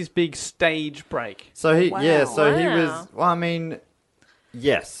this is his big stage break. So he, Wow. yeah, so he Wow. was. Well, I mean,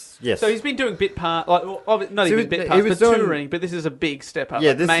 yes. So he's been doing bit part, not So even he- bit he parts, was but doing- touring. But this is a big step up. Yeah,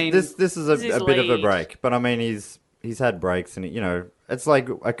 like this main, this is a This is bit of a lead. break, but I mean, he's had breaks, and it's like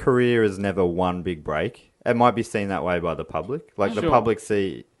a career is never one big break. It might be seen that way by the public. Like the Sure. public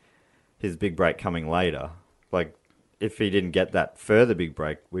see his big break coming later. Like if he didn't get that further big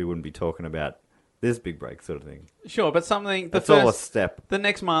break, we wouldn't be talking about this big break sort of thing. Sure, but something... That's all a step. The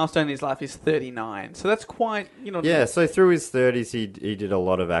next milestone in his life is 39. So that's quite, Yeah, so through his 30s, he did a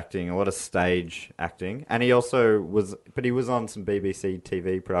lot of acting, a lot of stage acting. And he also was... But he was on some BBC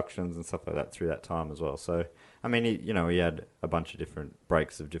TV productions and stuff like that through that time as well. So, I mean, he had a bunch of different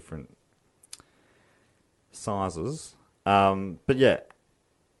breaks of different sizes. But yeah,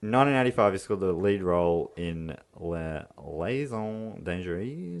 in 1985, he scored the lead role in Les Liaisons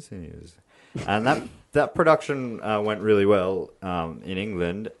Dangereuses. And that production went really well in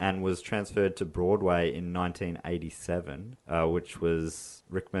England and was transferred to Broadway in 1987, which was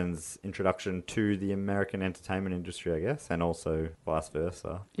Rickman's introduction to the American entertainment industry, I guess, and also vice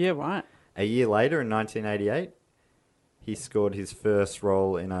versa. Yeah, right. A year later, in 1988, he scored his first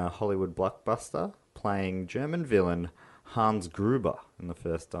role in a Hollywood blockbuster, playing German villain Hans Gruber in the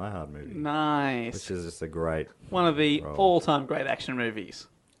first Die Hard movie. Nice. Which is just a great one of the role. all-time great action movies.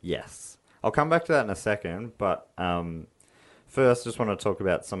 Yes. I'll come back to that in a second, but first just want to talk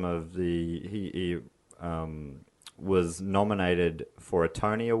about some of the... He was nominated for a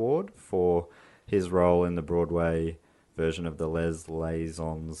Tony Award for his role in the Broadway version of the Les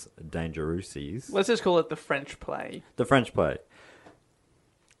Liaisons Dangereuses. Let's just call it the French play. The French play.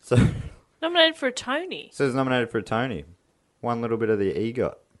 So... Nominated for a Tony. So he was nominated for a Tony. One little bit of the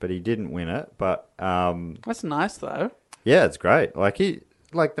EGOT, but he didn't win it. But that's nice, though. Yeah, it's great.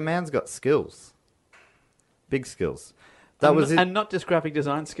 Like the man's got skills, big skills. That was it. And not just graphic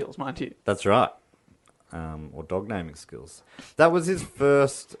design skills, mind you. That's right. Or dog naming skills. That was his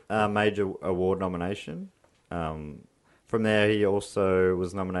first major award nomination. From there, he also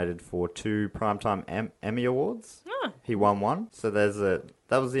was nominated for 2 Primetime Emmy Awards. He won one. So that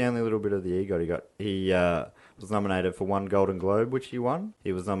was the only little bit of the EGOT he got. He was nominated for 1 Golden Globe, which he won.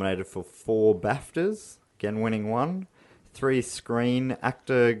 He was nominated for 4 BAFTAs, again winning 1. 3 Screen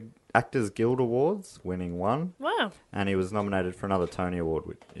Actors Guild Awards, winning 1. Wow. And he was nominated for another Tony Award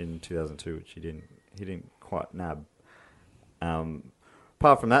in 2002, which he didn't quite nab.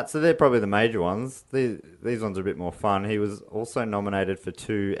 Apart from that, so they're probably the major ones. These ones are a bit more fun. He was also nominated for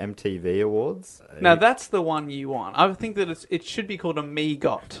 2 MTV Awards. Now, that's the one you want. I think that it should be called a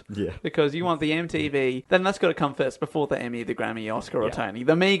MEGOT. Yeah. Because you want the MTV, then that's got to come first before the Emmy, the Grammy, Oscar, or Tony.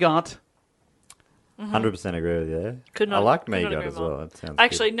 The MEGOT. 100% agree with you there. I like MEGOT as well. That sounds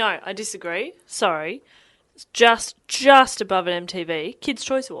Actually, good. no, I disagree. Sorry. It's just above an MTV. Kids'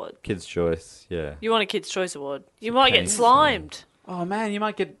 Choice Award. Kids' Choice, yeah. You want a Kids' Choice Award. You might get Thanks. slimed. Oh, man, you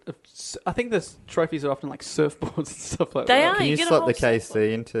might get... I think the trophies are often like surfboards and stuff like They that. are. Can you get a slot whole the KC surfboard.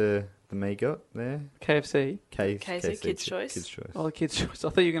 into the MEGOT there? KFC. KC, Kids' Choice. Kids' Choice. Oh, the Kids' Choice. I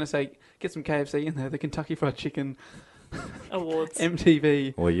thought you were going to say, get some KFC in there. The Kentucky Fried Chicken... Awards.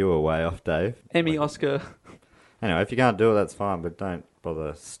 MTV. Well, you were way off, Dave. Emmy, Oscar. Anyway, if you can't do it, that's fine, but don't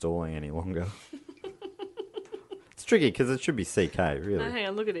bother stalling any longer. It's tricky because it should be CK, really. No, hang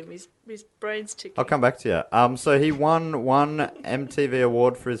on, look at him. His brain's ticking. I'll come back to you. So he won 1 MTV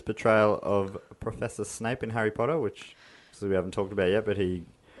award for his portrayal of Professor Snape in Harry Potter, which we haven't talked about yet, but he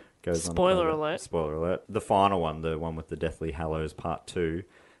goes on. Spoiler alert. Spoiler alert. The final one, the one with the Deathly Hallows Part 2.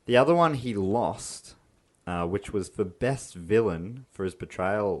 The other one he lost, which was for Best Villain for his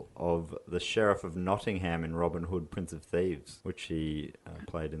portrayal of the Sheriff of Nottingham in Robin Hood, Prince of Thieves, which he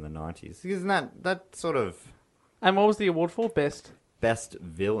played in the 90s. Isn't that sort of... And what was the award for? Best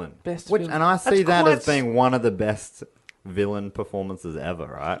Villain. Villain. And I see That's that quite as being one of the best villain performances ever,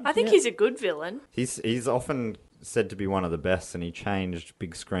 right? I think he's a good villain. He's often said to be one of the best, and he changed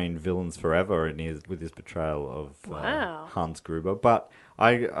big screen villains forever with his portrayal of Hans Gruber. But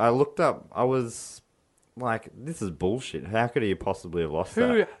I looked up, I was like, this is bullshit. How could he possibly have lost that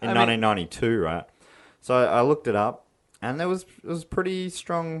in 1992, right? So I looked it up, and it was pretty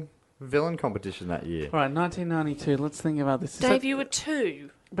strong villain competition that year. All right, 1992. Let's think about this. Dave, you were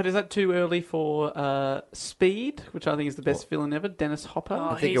 2. But is that too early for Speed, which I think is the best villain ever? Dennis Hopper. Oh,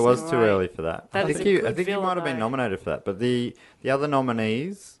 I think he's it was great. too early for that. That I is think a you good villain, might have been though. nominated for that. But the other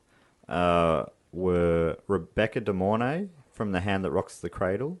nominees were Rebecca De Mornay from The Hand That Rocks the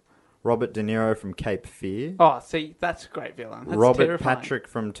Cradle, Robert De Niro from Cape Fear, Oh, see, that's a great villain. That's Robert terrifying. Patrick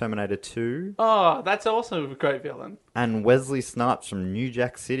from Terminator 2, Oh, that's also a great villain. and Wesley Snipes from New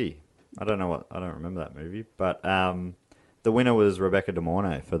Jack City. I don't remember that movie, but the winner was Rebecca De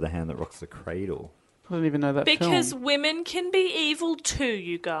Mornay for The Hand That Rocks the Cradle. I didn't even know that Because film. women can be evil too,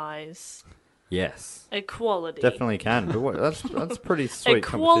 you guys. Yes, Equality. definitely can. But that's pretty sweet.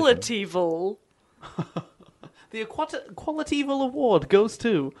 Competition. Equalityville. The Qualityville Award goes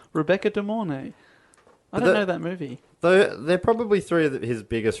to Rebecca De Mornay. I don't know that movie. They're probably 3 of his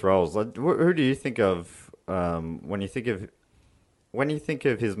biggest roles. Like, who do you think of when you think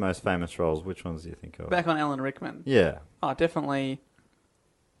of his most famous roles, which ones do you think of? Back on Alan Rickman. Yeah. Oh, definitely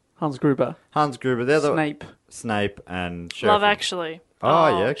Hans Gruber. Hans Gruber. They're Snape. and Sheriff. Love Actually.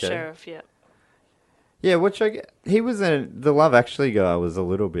 Oh, yeah, okay. Sheriff, yeah. Yeah, he was the Love Actually guy was a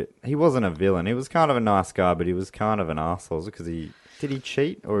little bit. He wasn't a villain. He was kind of a nice guy, but he was kind of an arsehole because did he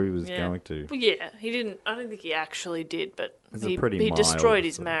cheat or he was going to? Well, yeah, he didn't. I don't think he actually did, but he mild destroyed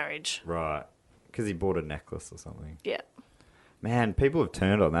his sort of- marriage. Right, because he bought a necklace or something. Yeah. Man, people have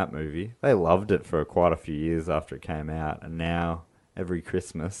turned on that movie. They loved it for quite a few years after it came out, and now every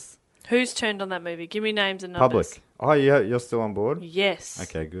Christmas. Who's turned on that movie? Give me names and numbers. Public. Oh, you're still on board? Yes.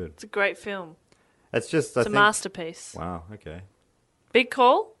 Okay, good. It's a great film. It's just It's a masterpiece. Wow. Okay. Big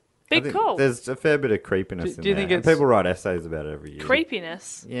call. I Big think call. There's a fair bit of creepiness Do in you there. think And it's- people write essays about it every year.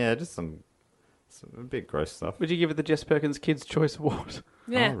 Creepiness. Yeah, just some a bit gross stuff. Would you give it the Jess Perkins Kids' Choice Award?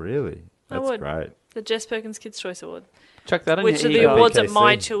 Yeah. Oh, really? I That's would. great. The Jess Perkins Kids' Choice Award. Chuck that on Which are your the ego. awards that PKC.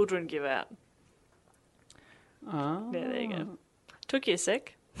 my children give out. Ah. Yeah, there you go. Took you a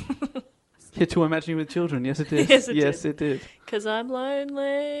sec. Yeah, to Imagining with Children. Yes, it did. Yes, it did. Because I'm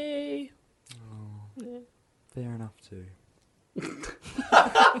lonely. Fair enough too.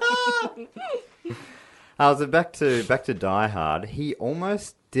 So back to Die Hard. He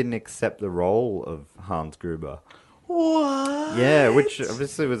almost didn't accept the role of Hans Gruber. What? Yeah, which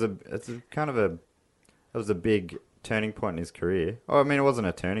obviously was a big turning point in his career. Oh, I mean, it wasn't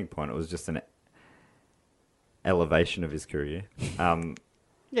a turning point. It was just an elevation of his career.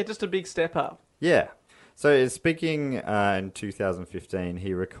 Yeah, just a big step up. Yeah. So speaking in 2015,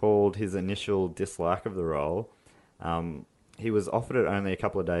 he recalled his initial dislike of the role. He was offered it only a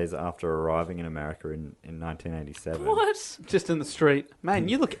couple of days after arriving in America in 1987. What? Just in the street. Man,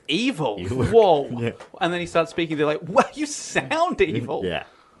 you look evil. look- Whoa. Yeah. And then he starts speaking. They're like, wow, you sound evil. Yeah.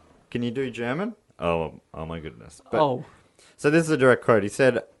 Can you do German? Oh my goodness. Oh. So this is a direct quote. He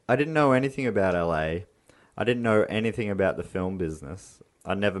said, "I didn't know anything about LA. I didn't know anything about the film business.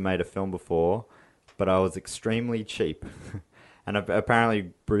 I'd never made a film before, but I was extremely cheap." And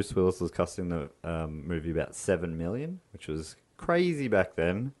apparently Bruce Willis was costing the movie about $7 million, which was crazy back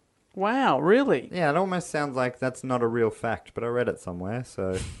then. Wow, really? Yeah, it almost sounds like that's not a real fact, but I read it somewhere,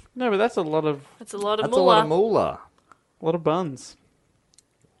 so... No, but that's a lot of That's a lot of That's a lot of moolah. moolah. buns.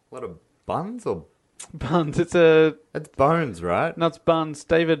 A lot of buns or... Buns. It's bones, right? No, it's buns.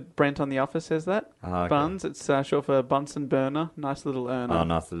 David Brent on The Office says that. Ah, okay. Buns. It's short for Bunsen burner. Nice little earner. Oh,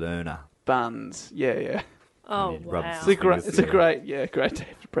 nice learner. Buns. Yeah. Oh, And he rubs wow. It's a great, Fingers great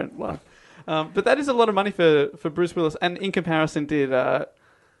David Brent one. But that is a lot of money for Bruce Willis. And in comparison, did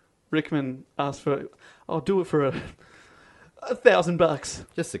Rickman ask for? I'll do it for $1,000.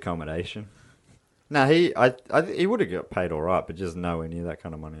 Just accommodation. No, he would have got paid all right, but just nowhere near that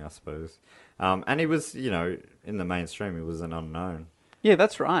kind of money, I suppose. And he was, in the mainstream, he was an unknown. Yeah,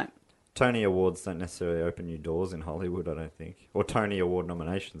 that's right. Tony Awards don't necessarily open you doors in Hollywood, I don't think. Or Tony Award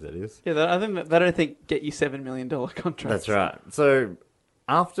nominations, that is. Yeah, I think they don't think get you $7 million contracts. That's right. So,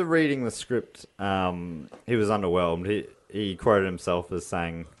 after reading the script, he was underwhelmed. He quoted himself as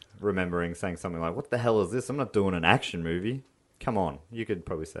remembering saying something like, "What the hell is this? I'm not doing an action movie. Come on." You could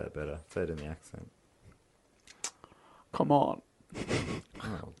probably say it better. Say it in the accent. Come on.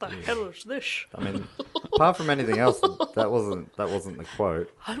 Oh, The dear. hell is this? I mean, apart from anything else, that wasn't the quote.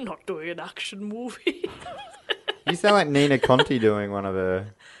 I'm not doing an action movie. You sound like Nina Conti doing one of her...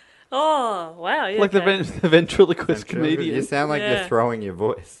 Oh, wow. Yeah, Like okay. the ventriloquist comedian. You sound like Yeah. you're throwing your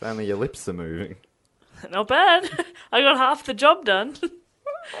voice, only your lips are moving. Not bad. I got half the job done.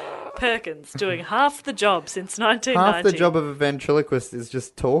 Perkins doing half the job since 1990. Half the job of a ventriloquist is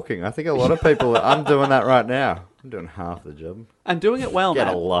just talking. I think a lot of people... I'm doing that right now. I'm doing half the job. And doing it well, Get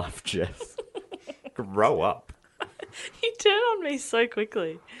a man. life, Jess. Grow up. You turn on me so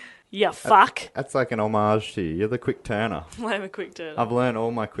quickly. Yeah, fuck. That's like an homage to you. You're the quick turner. I'm a quick turn. I've learned all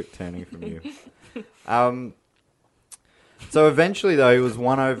my quick turning from you. So eventually, though, he was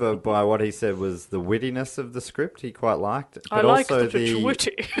won over by what he said was the wittiness of the script. He quite liked it. I But like also that it's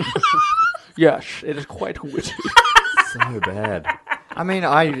witty. Yes, it is quite witty. So bad. I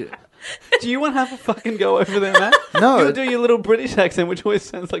mean, Do you want to have a fucking go over there, Matt? No. You do your little British accent, which always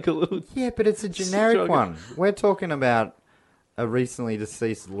sounds like a little... Yeah, but it's a generic Struggle. one. We're talking about a recently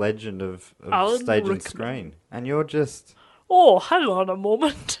deceased legend of Alan stage and Rickman. screen. And you're just... Oh, hang on a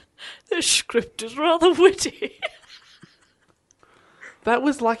moment. This script is rather witty. That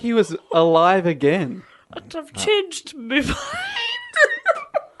was like he was alive again. I've changed my mind.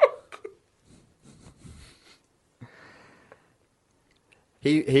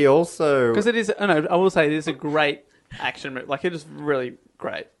 He also... Because it is... I will say it is a great action movie. Like, it is really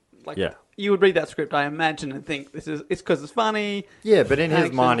great. Like, Yeah. you would read that script, I imagine, and think it's because it's funny. Yeah, but in his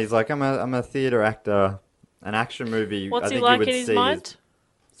Action. mind, he's like, I'm a theatre actor, an action movie. What's I he think like you would in his see mind?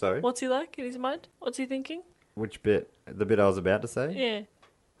 Sorry? What's he like in his mind? What's he thinking? Which bit? The bit I was about to say? Yeah.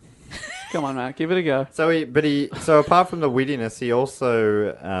 Come on, Matt, give it a go. So apart from the wittiness, he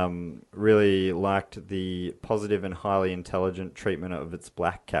also really liked the positive and highly intelligent treatment of its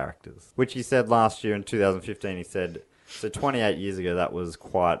black characters, which he said last year in 2015. He said, so 28 years ago, that was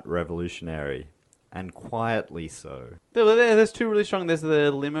quite revolutionary, and quietly so. There's two really strong. There's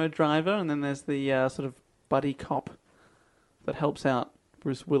the limo driver, and then there's the sort of buddy cop that helps out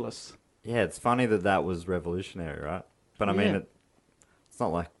Bruce Willis. Yeah, it's funny that was revolutionary, right? But I mean, Yeah. it's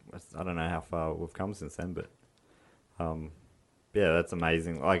not like, I don't know how far we've come since then, but yeah, that's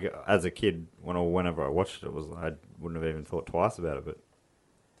amazing. Like, as a kid, whenever I watched it, I wouldn't have even thought twice about it, but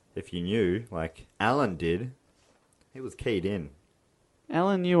if you knew, like Alan did, he was keyed in.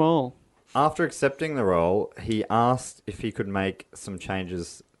 Alan knew all. After accepting the role, he asked if he could make some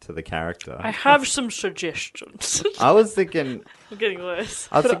changes to the character. I have some suggestions. I was thinking, I'm getting worse.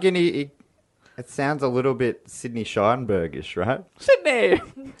 I was thinking it sounds a little bit Sydney Scheinberg-ish, right? Sydney!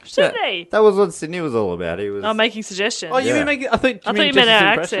 Sydney. That was what Sydney was all about. He was. I'm making suggestions. Oh, you Yeah. mean making... I thought you meant just his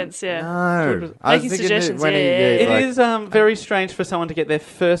our impression. accents, yeah. No, I was Making thinking that suggestions, when yeah, he, yeah, he's It like, is very strange for someone to get their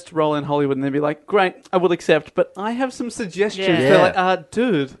first role in Hollywood and then be like, great, I will accept, but I have some suggestions. Yeah. They're Yeah. like,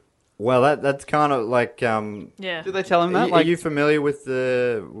 dude. well, that's kind of like. Yeah. Did they tell him that? Are you familiar with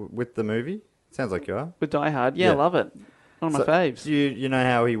the movie? Sounds like you are. With Die Hard? Yeah, Yeah. I love it. One of my So, faves. Do you know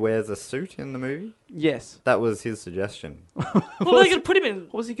how he wears a suit in the movie? Yes. That was his suggestion. What were they going to put him in?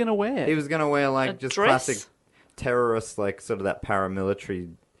 What was he going to wear? He was going to wear A like just dress? classic terrorist, like sort of that paramilitary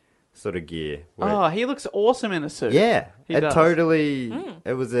sort of gear. where- Oh, he looks awesome in a suit. yeah, he it does. totally. Hmm.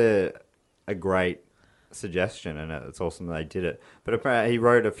 It was a great suggestion, and it's awesome they did it. But apparently, he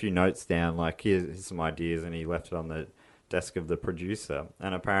wrote a few notes down, like here's some ideas, and he left it on the desk of the producer.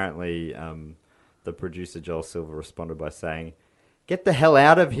 And apparently, the producer Joel Silver responded by saying, "Get the hell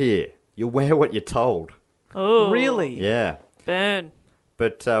out of here! You wear what you're told." Oh. Really? Yeah. Burn.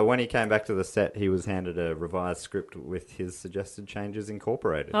 But when he came back to the set, he was handed a revised script with his suggested changes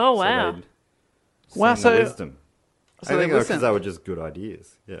incorporated. Oh, wow. they'd Wow, seen so- the wisdom. so I they think because listened. they were just good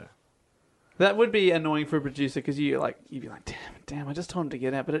ideas. Yeah. That would be annoying for a producer because you'd be like, damn, I just told him to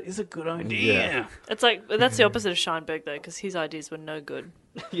get out, but it is a good idea. Yeah. It's like, that's the opposite of Scheinberg, though, because his ideas were no good.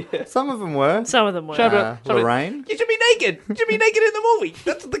 Some of them were. Some of them were. Scheinberg- Lorraine. You should be naked. You should be naked in the movie.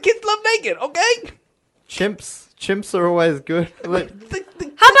 That's what the kids love naked, okay? Chimps are always good. Like,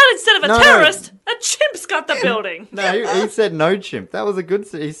 How about instead of a No, no. terrorist, a chimp's got the building? no, he said no chimp. That was a good.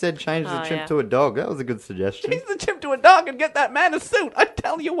 He said change the Oh, chimp yeah. to a dog. That was a good suggestion. Change the chimp to a dog and get that man a suit. I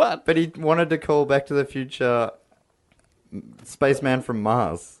tell you what. But he wanted to call Back to the Future Spaceman from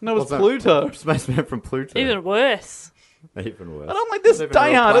Mars. No, it was Wasn't Pluto. Spaceman from Pluto. Even worse. Even worse. I don't like this Not even Die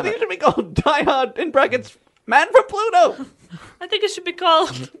a real Hard. I think it planet. should be called Die Hard in brackets Man from Pluto. I think it should be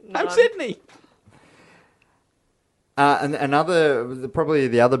called... I'm No. Sydney. And probably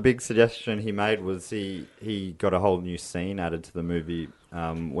the other big suggestion he made was he got a whole new scene added to the movie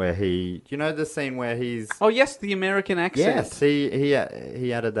where the scene where he's Oh yes, the American accent. yes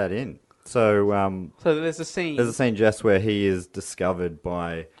he added that in. So So there's a scene. there's a scene just where he is discovered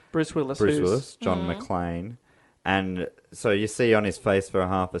by Bruce Willis. Bruce who's- Willis, John McClane, and so you see on his face for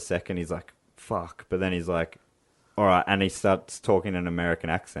half a second he's like fuck, but then he's like all right, and he starts talking in an American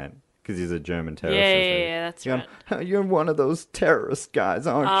accent. Because he's a German terrorist. Yeah, that's He's right. going, you're one of those terrorist guys,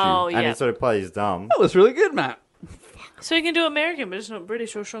 aren't Oh, you? And yeah. he sort of plays dumb. That was really good, Matt. So you can do American, but it's not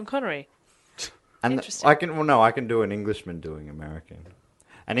British or Sean Connery. And Interesting. I can do an Englishman doing American.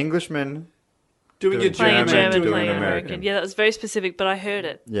 An Englishman, Doing Doing your Playing a German, German, doing playing an American. American. Yeah, that was very specific, but I heard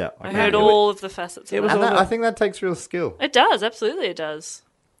it. yeah. I heard all of the facets of it was that. And all I think that takes real skill. It does, absolutely it does.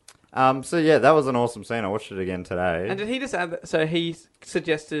 So yeah, that was an awesome scene. I watched it again today. And did he just add that? So he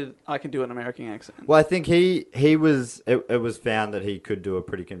suggested I can do an American accent. Well, I think he was. It was found that he could do a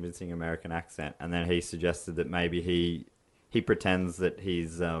pretty convincing American accent, and then he suggested that maybe he pretends that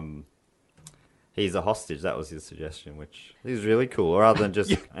he's a hostage. That was his suggestion, which is really cool. Rather than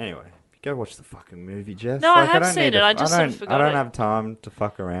just anyway, go watch the fucking movie, Jess. No, I have don't seen need it. to- I just sort of I forgot don't it. have time to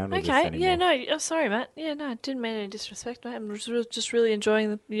fuck around with this Okay, anymore. yeah, no, oh, sorry, Matt. Yeah, no, I didn't mean any disrespect, mate. I'm just really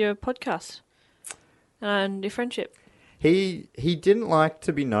enjoying your podcast and your friendship. He didn't like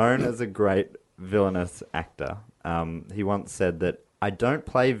to be known as a great villainous actor. He once said that I don't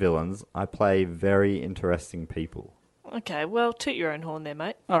play villains. I play very interesting people. Okay, well, toot your own horn there,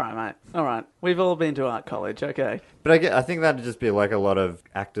 mate. All right, mate. All right. We've all been to art college, okay? But I think that'd just be like a lot of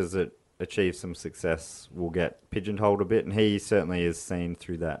actors that achieve some success will get pigeonholed a bit, and he certainly is seen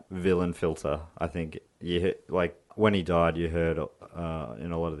through that villain filter. I think when he died, you heard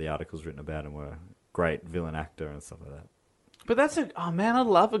in a lot of the articles written about him were great villain actor and stuff like that. But oh man, I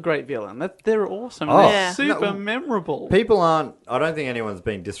love a great villain. They're awesome. Oh, They're super memorable. People aren't. I don't think anyone's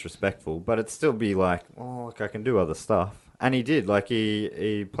being disrespectful, but it'd still be like, oh, look, I can do other stuff. And he did. Like,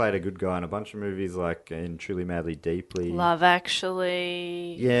 he played a good guy in a bunch of movies, like in Truly Madly Deeply. Love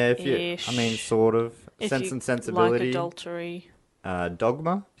Actually. Yeah, sort of. If Sense you and Sensibility. Like Adultery.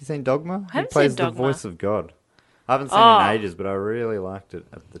 Dogma. Have you seen Dogma? I haven't He plays seen Dogma. the voice of God. I haven't seen it in ages, but I really liked it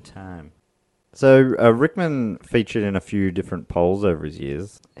at the time. So, Rickman featured in a few different polls over his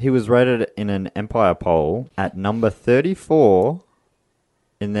years. He was rated in an Empire poll at number 34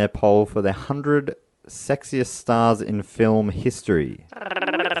 in their poll for the 100 sexiest stars in film history.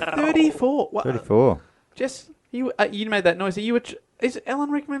 34. What? 34. Jess, you made that noise. Is Alan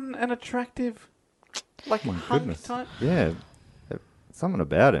Rickman an attractive, like, My hunk goodness. type? Yeah. Something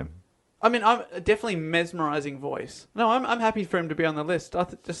about him. I mean, I'm definitely mesmerizing voice. No, I'm happy for him to be on the list. I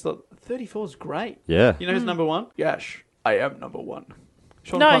just thought 34 is great. Yeah. You know who's number one? Yes, I am number one.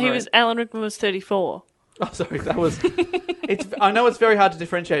 Sean No, Connery. Alan Rickman was 34. Oh, sorry, that was. I know it's very hard to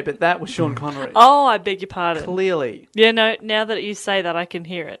differentiate, but that was Sean Connery. Oh, I beg your pardon. Clearly, Yeah, no, now that you say that, I can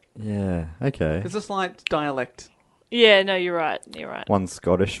hear it. Yeah. Okay. there's a slight dialect. Yeah, no, you're right. You're right. One's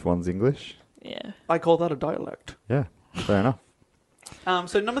Scottish, one's English. Yeah. I call that a dialect. Yeah. Fair enough.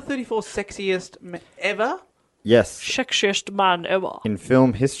 So number 34, sexiest ever. Yes. Sexiest man ever. In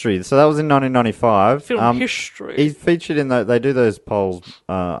film history. So that was in 1995. Film history. He featured in they do those polls.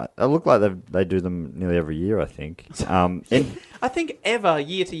 It look like they do them nearly every year, I think. I think ever,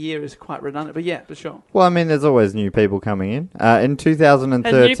 year to year, is quite redundant, but yeah, for sure. Well, I mean, there's always new people coming in. In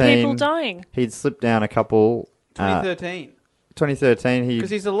 2013, And new people dying. He'd slipped down a couple. 2013. 2013, Because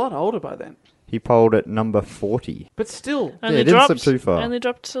he's a lot older by then. he polled at number 40. But still. Yeah, it didn't slip too far. Only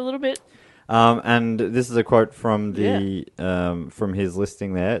dropped a little bit. And this is a quote from from his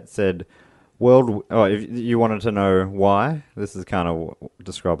listing there. It said, if you wanted to know why, this is kind of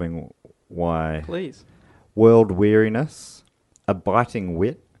describing why. Please. World weariness, a biting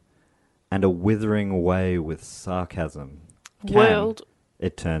wit, and a withering way with sarcasm.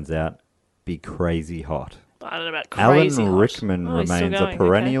 It turns out, be crazy hot. I don't know about crazy Alan hot. Rickman Oh, he's still remains a going,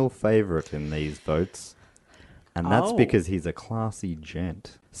 perennial favourite in these votes. And that's Oh. because he's a classy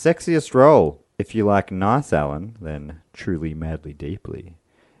gent. Sexiest role. If you like nice Alan, then Truly Madly Deeply.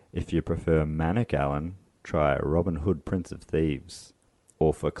 If you prefer manic Alan, try Robin Hood Prince of Thieves.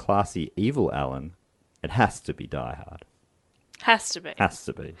 Or for classy evil Alan, it has to be Die Hard. Has to be. Has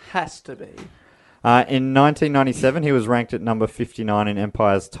to be. Has to be. In 1997, he was ranked at number 59 in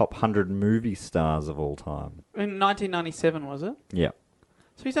Empire's top 100 movie stars of all time. In 1997, was it? Yeah.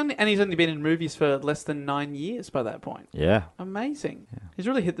 So he's only been in movies for less than 9 years by that point. Yeah. Amazing. He's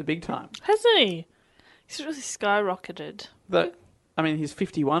really hit the big time. Hasn't he? He's really skyrocketed. He's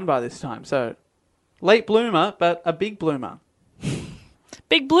 51 by this time, so late bloomer, but a big bloomer.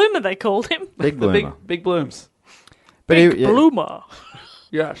 Big Bloomer, they called him. Big The bloomer. big blooms. But Big Bloomer.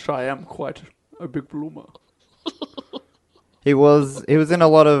 Yes, I am quite a big bloomer. He in a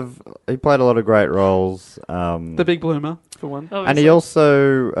lot of, he played a lot of great roles. The big bloomer, for one. And he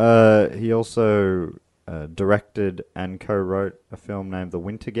also directed and co-wrote a film named The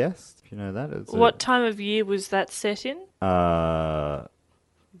Winter Guest, if you know that. What time of year was that set in?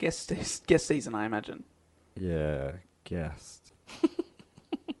 Guest season, I imagine. Yeah, Guest.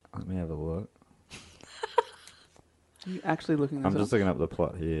 Let me have a look. Are you actually looking this I'm up? just looking up the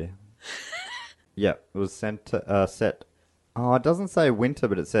plot here. Yeah, it was set. Oh, it doesn't say winter,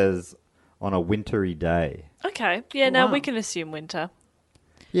 but it says on a wintry day. Okay. Yeah, no, Wow. we can assume winter.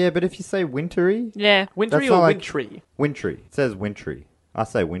 Yeah, but if you say wintry, Yeah. Wintry That's not or like- wintry? wintry. It says wintry. I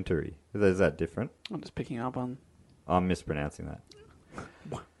say wintry. Is that different? I'm just picking up on I'm mispronouncing that.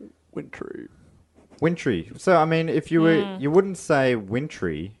 wintry. Wintry. So I mean, if you were, you wouldn't say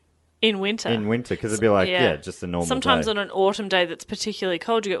wintry In winter. in winter because it'd be like, yeah, just a normal. Sometimes day. on an autumn day that's particularly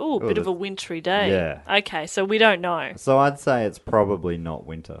cold, you go, oh, a bit of a wintry day. Yeah. Okay, so we don't know. So I'd say it's probably not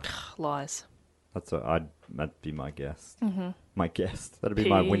winter. Lies. That'd be my guess. Mm-hmm. My guess. That'd be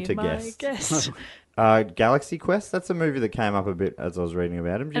my winter guess. guess. Galaxy Quest. That's a movie that came up a bit as I was reading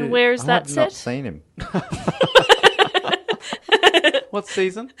about him. And where is that I've not set? seen him. What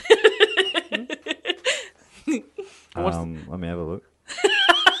season? Let me have a look.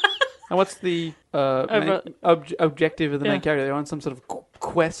 And what's the objective of the main character? They're on some sort of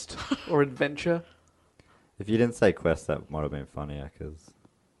quest or adventure. If you didn't say Quest, that might have been funnier because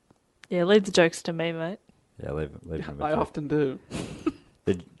Yeah, leave the jokes to me, mate. leave him. I often do.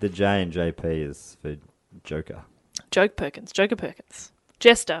 The J in JP is for Joker. Joker Perkins.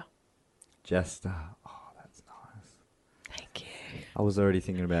 Jester. Jester. Oh, that's nice. Thank you. I was already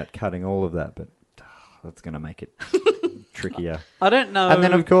thinking about cutting all of that, but that's going to make it trickier. I don't know And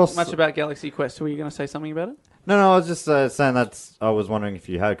then, of course, much about Galaxy Quest. Were you going to say something about it? No, I was just saying I was wondering if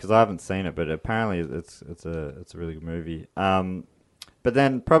you had, because I haven't seen it, but apparently it's a really good movie. But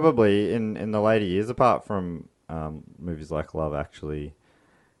then probably in the later years, apart from movies like Love Actually,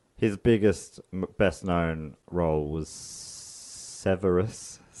 his biggest, best known role was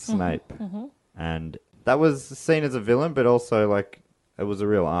Severus Snape, and that was seen as a villain, but also like it was a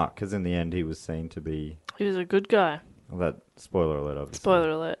real arc because in the end he was seen to be. He was a good guy. Well, that spoiler alert, obviously. Spoiler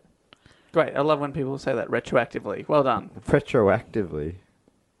alert. Great. I love when people say that retroactively. Well done. Retroactively.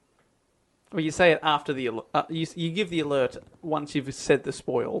 Well, you say it after the you give the alert once you've said the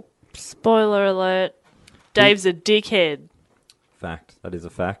spoil. Spoiler alert. Dave's a dickhead. Fact. That is a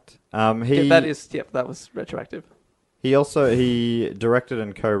fact. That was retroactive. He directed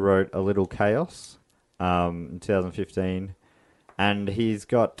and co-wrote A Little Chaos in 2015, and he's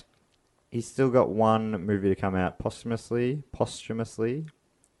still got one movie to come out posthumously,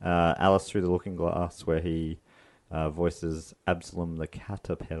 Alice Through the Looking Glass, where he voices Absalom the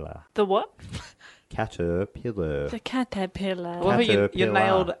Caterpillar. The what? Caterpillar. The caterpillar. Well, you Caterpillar.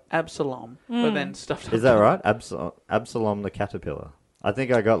 nailed Absalom, but then stuffed. Is that right? Absalom the Caterpillar. I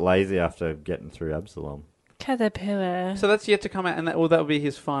think I got lazy after getting through Absalom. Caterpillar. So that's yet to come out, and that will be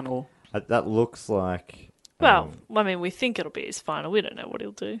his final. That looks like. Well, I mean, we think it'll be his final. We don't know what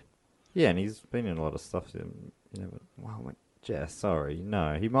he'll do. Yeah, and he's been in a lot of stuff. Jess, sorry,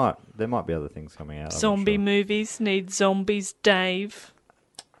 no, he might. There might be other things coming out. Zombie movies need zombies, Dave.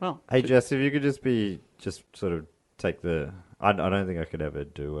 Well, hey Jess, if you could just sort of take the. I don't think I could ever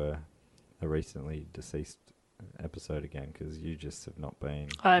do a recently deceased episode again because you just have not been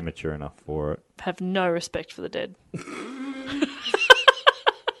mature enough for it. Have no respect for the dead.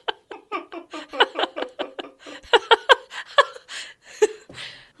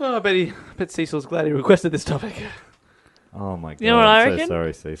 Oh, I bet Cecil's glad he requested this topic. Oh my god! You know what I I'm reckon? so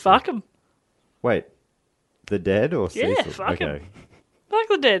sorry, Cecil. Fuck them. Wait, the dead or Yeah, Cecil? fuck 'em. Okay. Fuck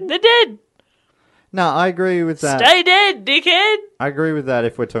the dead. They're dead. No, I agree with that. Stay dead, dickhead. I agree with that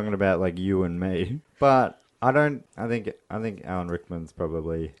if we're talking about like you and me, but I don't. I think Alan Rickman's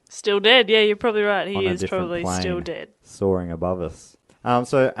probably Still dead. Yeah, you're probably right. on He a is different probably plane, still dead. soaring above us.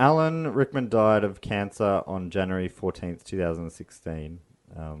 So Alan Rickman died of cancer on January 14th, 2016.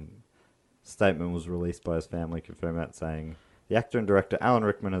 Statement was released by his family confirming that, saying, "The actor and director Alan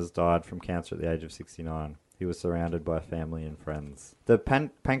Rickman has died from cancer at the age of 69. He was surrounded by family and friends." The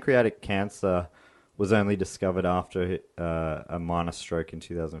pancreatic cancer was only discovered after a minor stroke in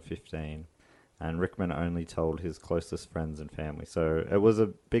 2015, and Rickman only told his closest friends and family. So it was a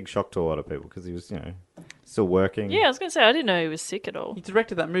big shock to a lot of people because he was, still working. Yeah, I was going to say, I didn't know he was sick at all. He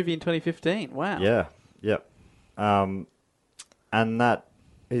directed that movie in 2015. Wow. Yeah, yep. And that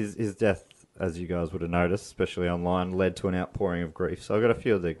his death, as you guys would have noticed, especially online, led to an outpouring of grief. So I got a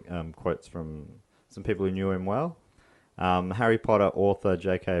few of the quotes from some people who knew him well. Harry Potter author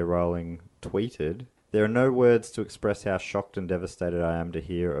J.K. Rowling tweeted, "There are no words to express how shocked and devastated I am to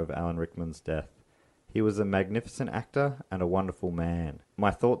hear of Alan Rickman's death. He was a magnificent actor and a wonderful man.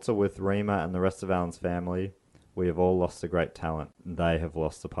 My thoughts are with Rima and the rest of Alan's family. We have all lost a great talent. They have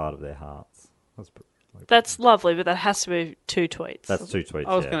lost a part of their hearts." That's lovely, but that has to be 2 tweets. That's 2 tweets.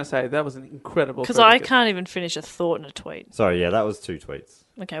 I was going to say that was an incredible. Because I can't even finish a thought in a tweet. Sorry, yeah, that was 2 tweets.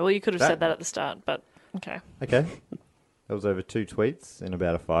 Okay, well, you could have said that at the start, but okay. Okay. That was over 2 tweets in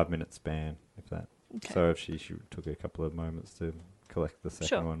about a 5-minute span, if that. Okay. So if she took a couple of moments to collect the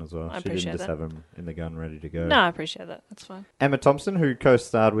second one as well. I She didn't appreciate just that. have them in the gun ready to go. No, I appreciate that. That's fine. Emma Thompson, who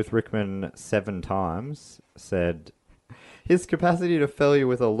co-starred with Rickman 7 times, said, "His capacity to fell you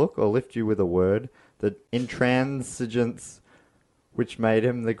with a look or lift you with a word, the intransigence which made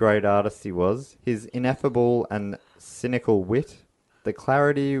him the great artist he was, his ineffable and cynical wit, the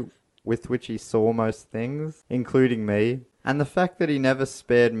clarity with which he saw most things, including me, and the fact that he never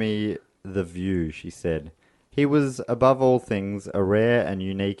spared me the view," she said. "He was, above all things, a rare and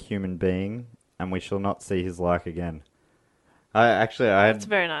unique human being, and we shall not see his like again." It's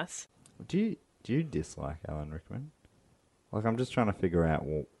very nice. Do you dislike Alan Rickman? Like, I'm just trying to figure out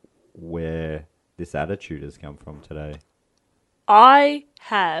where this attitude has come from today. I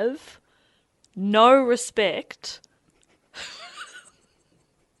have no respect.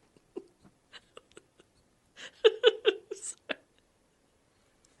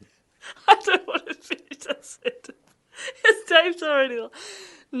 I don't want to finish that sentence. Yes, Dave's already.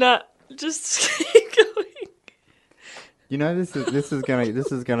 No, just keep going. You know, this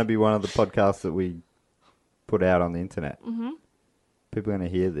is gonna be one of the podcasts that we put out on the internet. Mm-hmm. People are gonna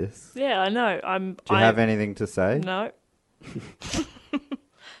hear this. Yeah, I know. Do you have anything to say? No.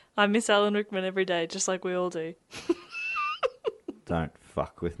 I miss Alan Rickman every day, just like we all do. Don't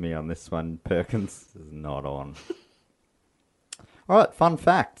fuck with me on this one, Perkins. This is not on. All right, fun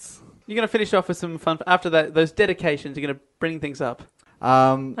facts. You're going to finish off with some fun... After that, those dedications, you're going to bring things up.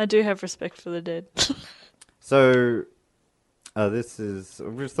 I do have respect for the dead. So, this is...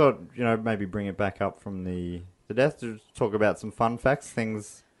 We just thought, maybe bring it back up from the death to talk about some fun facts,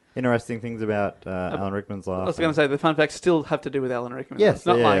 interesting things about Alan Rickman's life. I was going to say, the fun facts still have to do with Alan Rickman. Yes, it's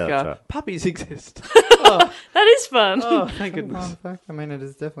not like that's right. puppies exist. That is fun. Oh, thank goodness. Fun fact? I mean, it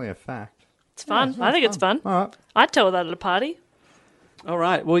is definitely a fact. It's fun. I think it's fun. All right. I'd tell that at a party. All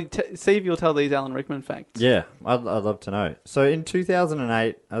right. Well, see if you'll tell these Alan Rickman facts. Yeah, I'd love to know. So in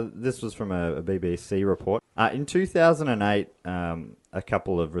 2008, this was from a BBC report. In 2008, a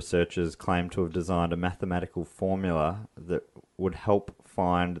couple of researchers claimed to have designed a mathematical formula that would help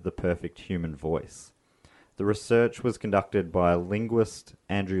find the perfect human voice. The research was conducted by linguist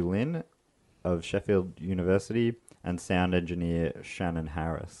Andrew Lynn of Sheffield University and sound engineer Shannon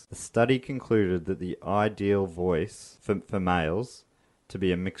Harris. The study concluded that the ideal voice for males to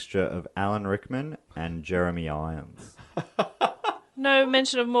be a mixture of Alan Rickman and Jeremy Irons. No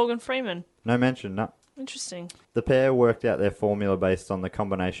mention of Morgan Freeman. No mention, no. Interesting. The pair worked out their formula based on the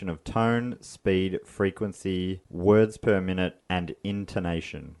combination of tone, speed, frequency, words per minute, and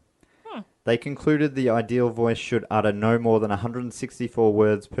intonation. They concluded the ideal voice should utter no more than 164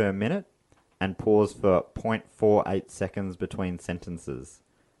 words per minute and pause for 0.48 seconds between sentences.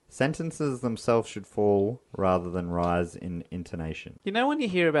 Sentences themselves should fall rather than rise in intonation. You know when you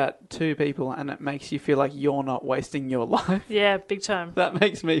hear about two people and it makes you feel like you're not wasting your life? Yeah, big time. That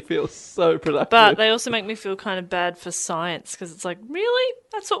makes me feel so productive. But they also make me feel kind of bad for science because it's like, really?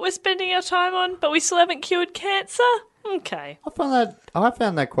 That's what we're spending our time on? But we still haven't cured cancer? Okay. I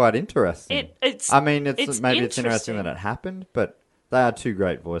found that quite interesting. It's maybe it's interesting interesting that it happened, but they are two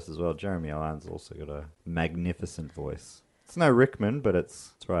great voices as well. Jeremy Irons also got a magnificent voice. It's no Rickman, but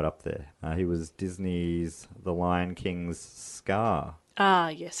it's right up there. He was Disney's The Lion King's Scar. Ah,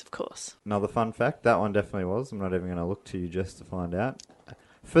 yes, of course. Another fun fact, that one definitely was. I'm not even going to look to you just to find out.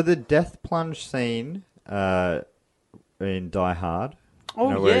 For the death plunge scene in Die Hard,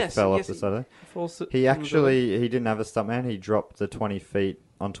 where he fell off the side of it, he didn't have a stuntman. He dropped the 20 feet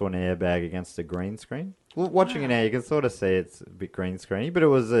onto an airbag against a green screen. Well, watching it now, you can sort of see it's a bit green screeny, but it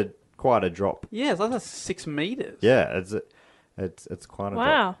was quite a drop. Yeah, it's like 6 meters. Yeah, it's quite a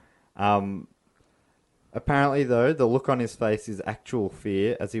drop. Wow. Apparently, though, the look on his face is actual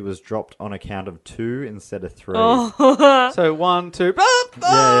fear as he was dropped on a count of 2 instead of 3. Oh. So 1, 2...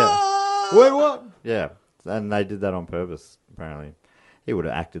 Yeah. Wait, what? Yeah, and they did that on purpose, apparently. He would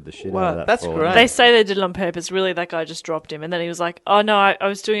have acted the shit out of that. That's fall. great. They say they did it on purpose. Really, that guy just dropped him. And then he was like, oh, no, I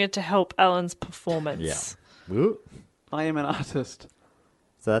was doing it to help Alan's performance. Yeah. Ooh. I am an artist.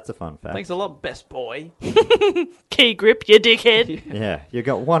 So that's a fun fact. Thanks a lot, best boy. Key grip, you dickhead. Yeah, you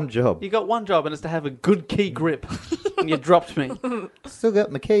got one job. You got one job, and it's to have a good key grip. And you dropped me. Still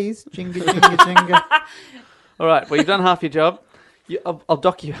got my keys. Jinga, jinga, jinga. All right, well, you've done half your job. I'll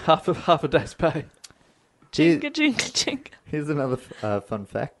dock you half a day's pay. Jinga, jinga, jinga. Here's another fun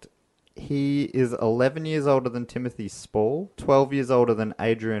fact. He is 11 years older than Timothy Spall, 12 years older than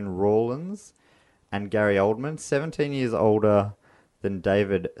Adrian Rawlins and Gary Oldman, 17 years older than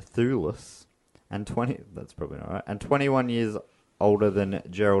David Thewlis, and 21 years older than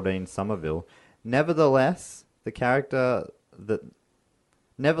Geraldine Somerville. Nevertheless, the character that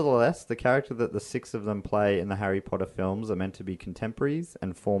the 6 of them play in the Harry Potter films are meant to be contemporaries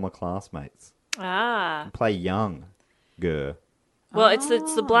and former classmates. Ah. And play young. Grr. Well, it's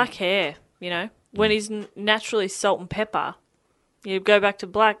the black hair, When he's naturally salt and pepper, you go back to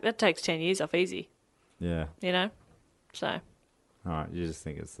black, that takes 10 years off easy. Yeah. So... All right, you just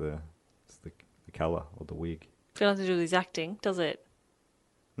think it's the colour or the wig. Got nothing to do with his acting, does it?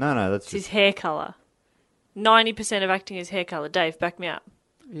 No, that's it's his hair colour. 90% of acting is hair colour. Dave, back me up.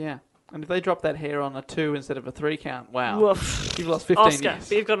 Yeah. And if they drop that hair on a 2 instead of a 3 count, wow. Woof. You've lost 15 Oscar. years.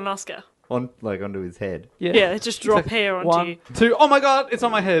 But you've got an Oscar. Onto his head. Yeah, just drop hair onto 1, you. 2, oh my God, it's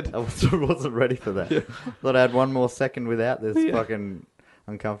on my head. I wasn't ready for that. Yeah. Thought I had one more second without this fucking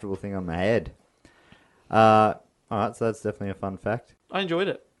uncomfortable thing on my head. All right, so that's definitely a fun fact. I enjoyed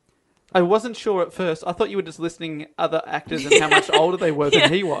it. I wasn't sure at first. I thought you were just listing other actors and how much older they were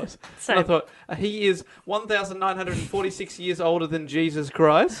than he was. Same. And I thought, he is 1,946 years older than Jesus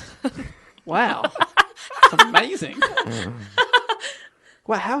Christ. Wow. That's amazing.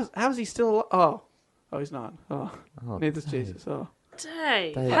 Wow, how is he still alive? Oh, Oh, he's not. Oh, Oh, neither's Jesus. Oh,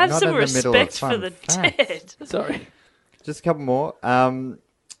 Dave, Dave, have not some in the middle of respect for fun the facts. dead. sorry. Just a couple more.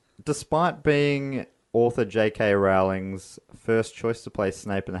 Despite being author J.K. Rowling's first choice to play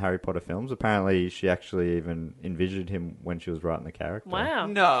Snape in the Harry Potter films, apparently she actually even envisioned him when she was writing the character. Wow.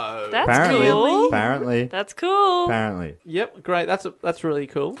 No. That's Apparently. cool. Apparently. That's cool. Apparently. Yep, great. That's really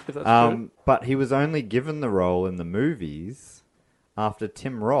cool. If that's true. But he was only given the role in the movies after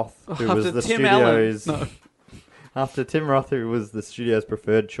Tim Roth, who After was the Tim Allen. studio's... No. After Tim Roth, who was the studio's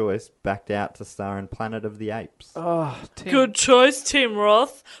preferred choice, backed out to star in Planet of the Apes. Oh, Tim. Good choice, Tim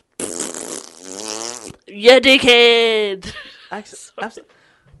Roth. You dickhead.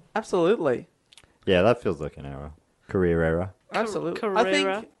 Absolutely. Yeah, that feels like an error. Career error. Absolutely. I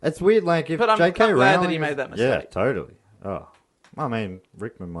Carrera. think It's weird, like, if But I'm J.K. glad Rowling... that he made that Yeah, mistake. totally. Oh. I mean,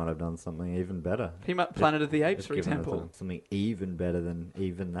 Rickman might have done something even better. he might Planet of the Apes, If for given example. something even better than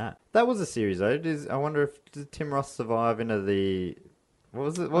even that. That was a series, though. I wonder if did Tim Roth survive into the... What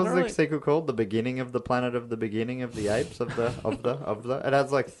was it? What was don't the really- sequel called? The Beginning of the Planet of the Beginning of the Apes of the. It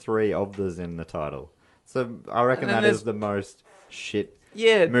has like 3 of those in the title. So I reckon And then that is there's- the most shit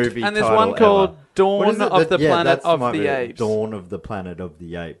Yeah, movie and there's title one called ever. What Dawn is it? of the Planet that's of my the bit. Apes. Dawn of the Planet of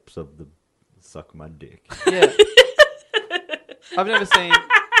the Apes of the Suck My Dick. Yeah. I've never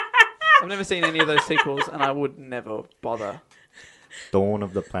seen any of those sequels, and I would never bother. Dawn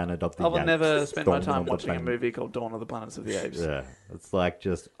of the Planet of the I Apes. will never spend my Dawn time of the watching a Planet- movie called Dawn of the Planets of the Apes. Yeah, it's like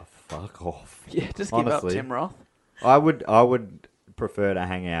just fuck off. Yeah, just give Honestly. up, Tim Roth. I would prefer to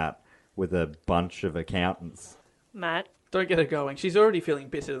hang out with a bunch of accountants. Matt, Don't get her going. She's already feeling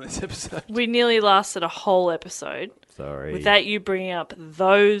bitter in this episode. we nearly lasted a whole episode Sorry. without you bringing up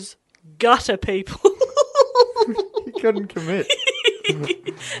those gutter people. He couldn't commit.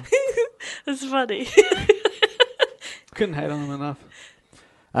 That's funny. Couldn't hate on him enough.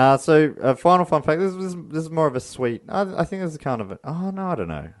 Final fun fact. This is more of a sweet. I think this is kind of a... Oh, no, I don't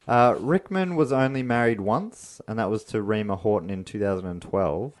know. Rickman was only married once, and that was to Rima Horton in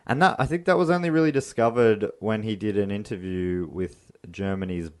 2012. And I think that was only really discovered when he did an interview with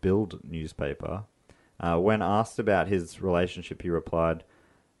Germany's Bild newspaper. When asked about his relationship, he replied,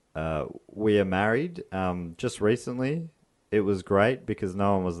 "We are married. Just recently, it was great because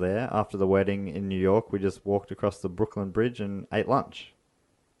no one was there. After the wedding in New York, we just walked across the Brooklyn Bridge and ate lunch.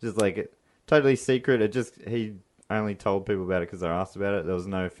 Just like totally secret. He only told people about it because they were asked about it. There was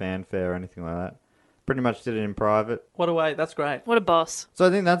no fanfare or anything like that. Pretty much did it in private. What a way. That's great. What a boss. So I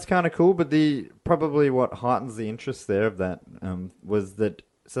think that's kind of cool. But probably what heightens the interest there of that was that.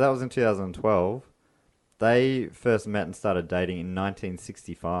 So that was in 2012. They first met and started dating in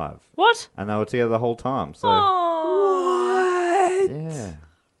 1965, What? and they were together the whole time. So Oh, yeah,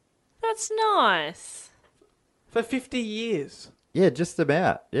 that's nice. For 50 years. yeah, just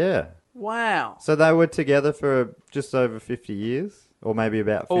about, yeah. Wow. So they were together for just over 50 years, or maybe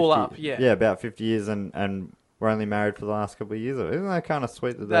about 50. All up, yeah. Yeah, about 50 years, and were only married for the last couple of years. Isn't that kind of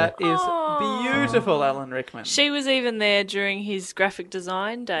sweet that That they... is beautiful, Alan Rickman. She was even there during his graphic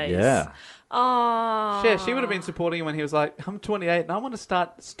design days. Yeah. Oh. Yeah, she would have been supporting him when he was like, I'm 28 and I want to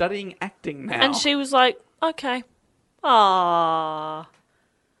start studying acting now. And she was like, okay. Ah,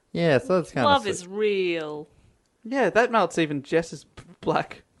 Yeah, so it's kind love of is real. Yeah, that melts even Jess's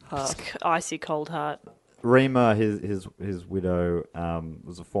black heart. Icy cold heart. Rima, his widow,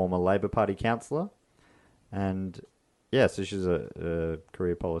 was a former Labour Party councillor, and yeah, so she's a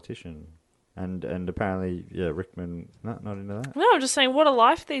career politician, and apparently, yeah, Rickman not into that. No, I'm just saying, what a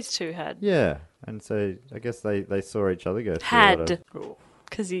life these two had. Yeah, and so I guess they saw each other go through a lot of- Had, Cool.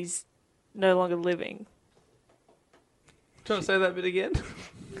 because he's no longer living. Do you want to say that bit again?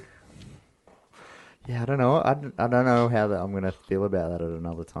 Yeah, I don't know. I don't know how I'm going to feel about that at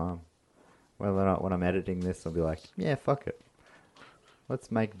another time. Whether or not when I'm editing this, I'll be like, yeah, fuck it. Let's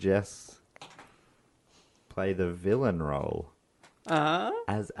make Jess play the villain role.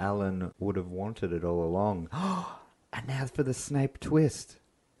 As Alan would have wanted it all along. And now for the Snape twist.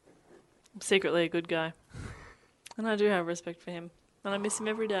 I'm secretly a good guy. And I do have respect for him. And I miss him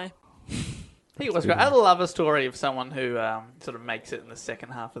every day. He was great. I love a story of someone who sort of makes it in the second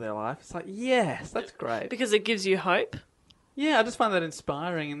half of their life. It's like, yes, that's great. Because it gives you hope. Yeah, I just find that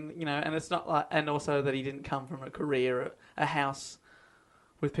inspiring, and and it's not like, and also that he didn't come from a career, a house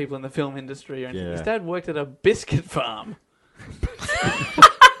with people in the film industry or anything. Yeah. His dad worked at a biscuit farm.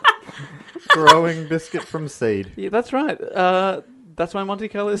 Growing biscuit from seed. Yeah, that's right. That's why Monte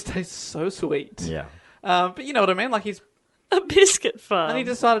Carlos tastes so sweet. Yeah. But you know what I mean? Like he's, A biscuit farm. and he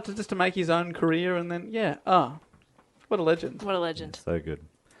decided to make his own career, and then what a legend. What a legend. So good.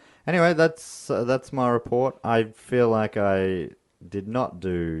 Anyway, that's my report. I feel like I did not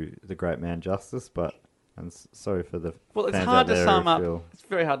do the great man justice, but sorry for the Well, it's fans hard out to there sum who up. feel- It's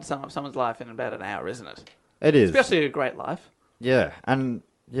very hard to sum up someone's life in about an hour, isn't it? It is. Especially a great life. Yeah, and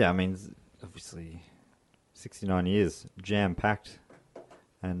I mean, obviously, 69 years, jam-packed.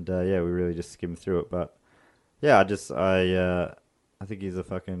 And, we really just skimmed through it. But, yeah, I think he's a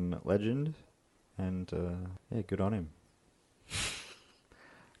fucking legend. And, good on him.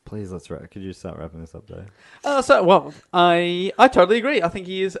 Please, let's wrap. Could you start wrapping this up, Dave? I totally agree. I think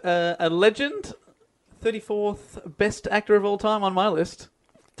he is a legend. 34th best actor of all time on my list.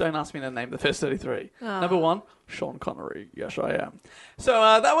 Don't ask me to name the first 33. Number 1, Sean Connery. Yes, I am. So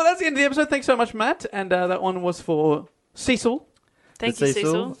that's the end of the episode. Thanks so much, Matt. And that one was for Cecil. Thank you,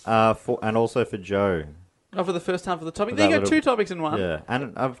 Cecil. And also for Joe. Oh, for the first time for the topic. For There you that go, 2 topics in one. Yeah,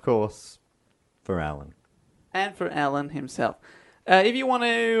 and of course, for Alan. And for Alan himself. If you want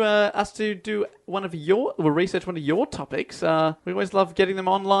to us to do research one of your topics, we always love getting them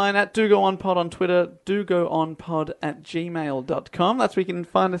online at Do Go On Pod on Twitter, dogoonpod@gmail.com. That's where you can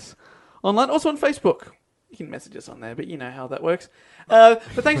find us online. Also on Facebook. You can message us on there, but you know how that works. But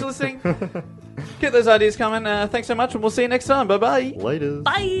thanks for listening. Get those ideas coming. Thanks so much, and we'll see you next time. Bye-bye. Later.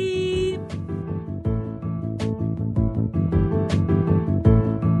 Bye.